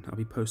 Again, I'll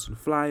be posting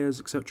flyers,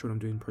 etc. when I'm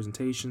doing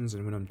presentations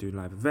and when I'm doing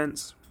live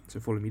events. So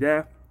follow me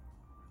there.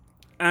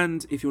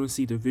 And if you want to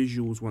see the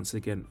visuals, once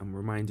again, I'm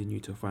reminding you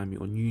to find me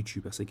on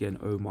YouTube. That's again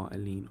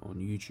OmarAline on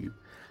YouTube.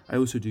 I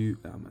also do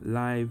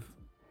live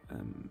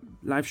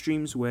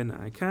streams when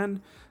I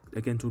can.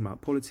 Again, talking about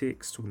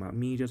politics, talking about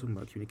media, talking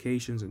about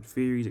communications and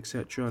theories,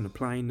 etc., and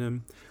applying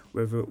them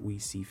wherever we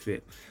see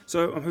fit.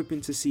 So I'm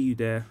hoping to see you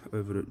there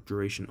over the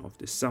duration of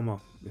this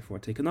summer before I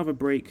take another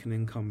break and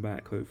then come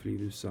back, hopefully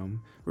with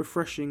some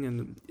refreshing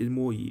and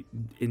more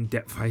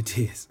in-depth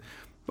ideas.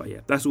 But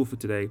yeah, that's all for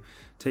today.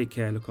 Take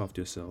care, look after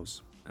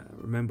yourselves.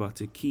 Remember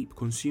to keep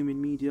consuming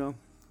media,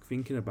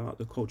 thinking about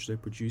the culture they're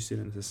producing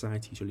and the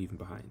societies you're leaving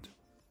behind.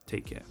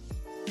 Take care.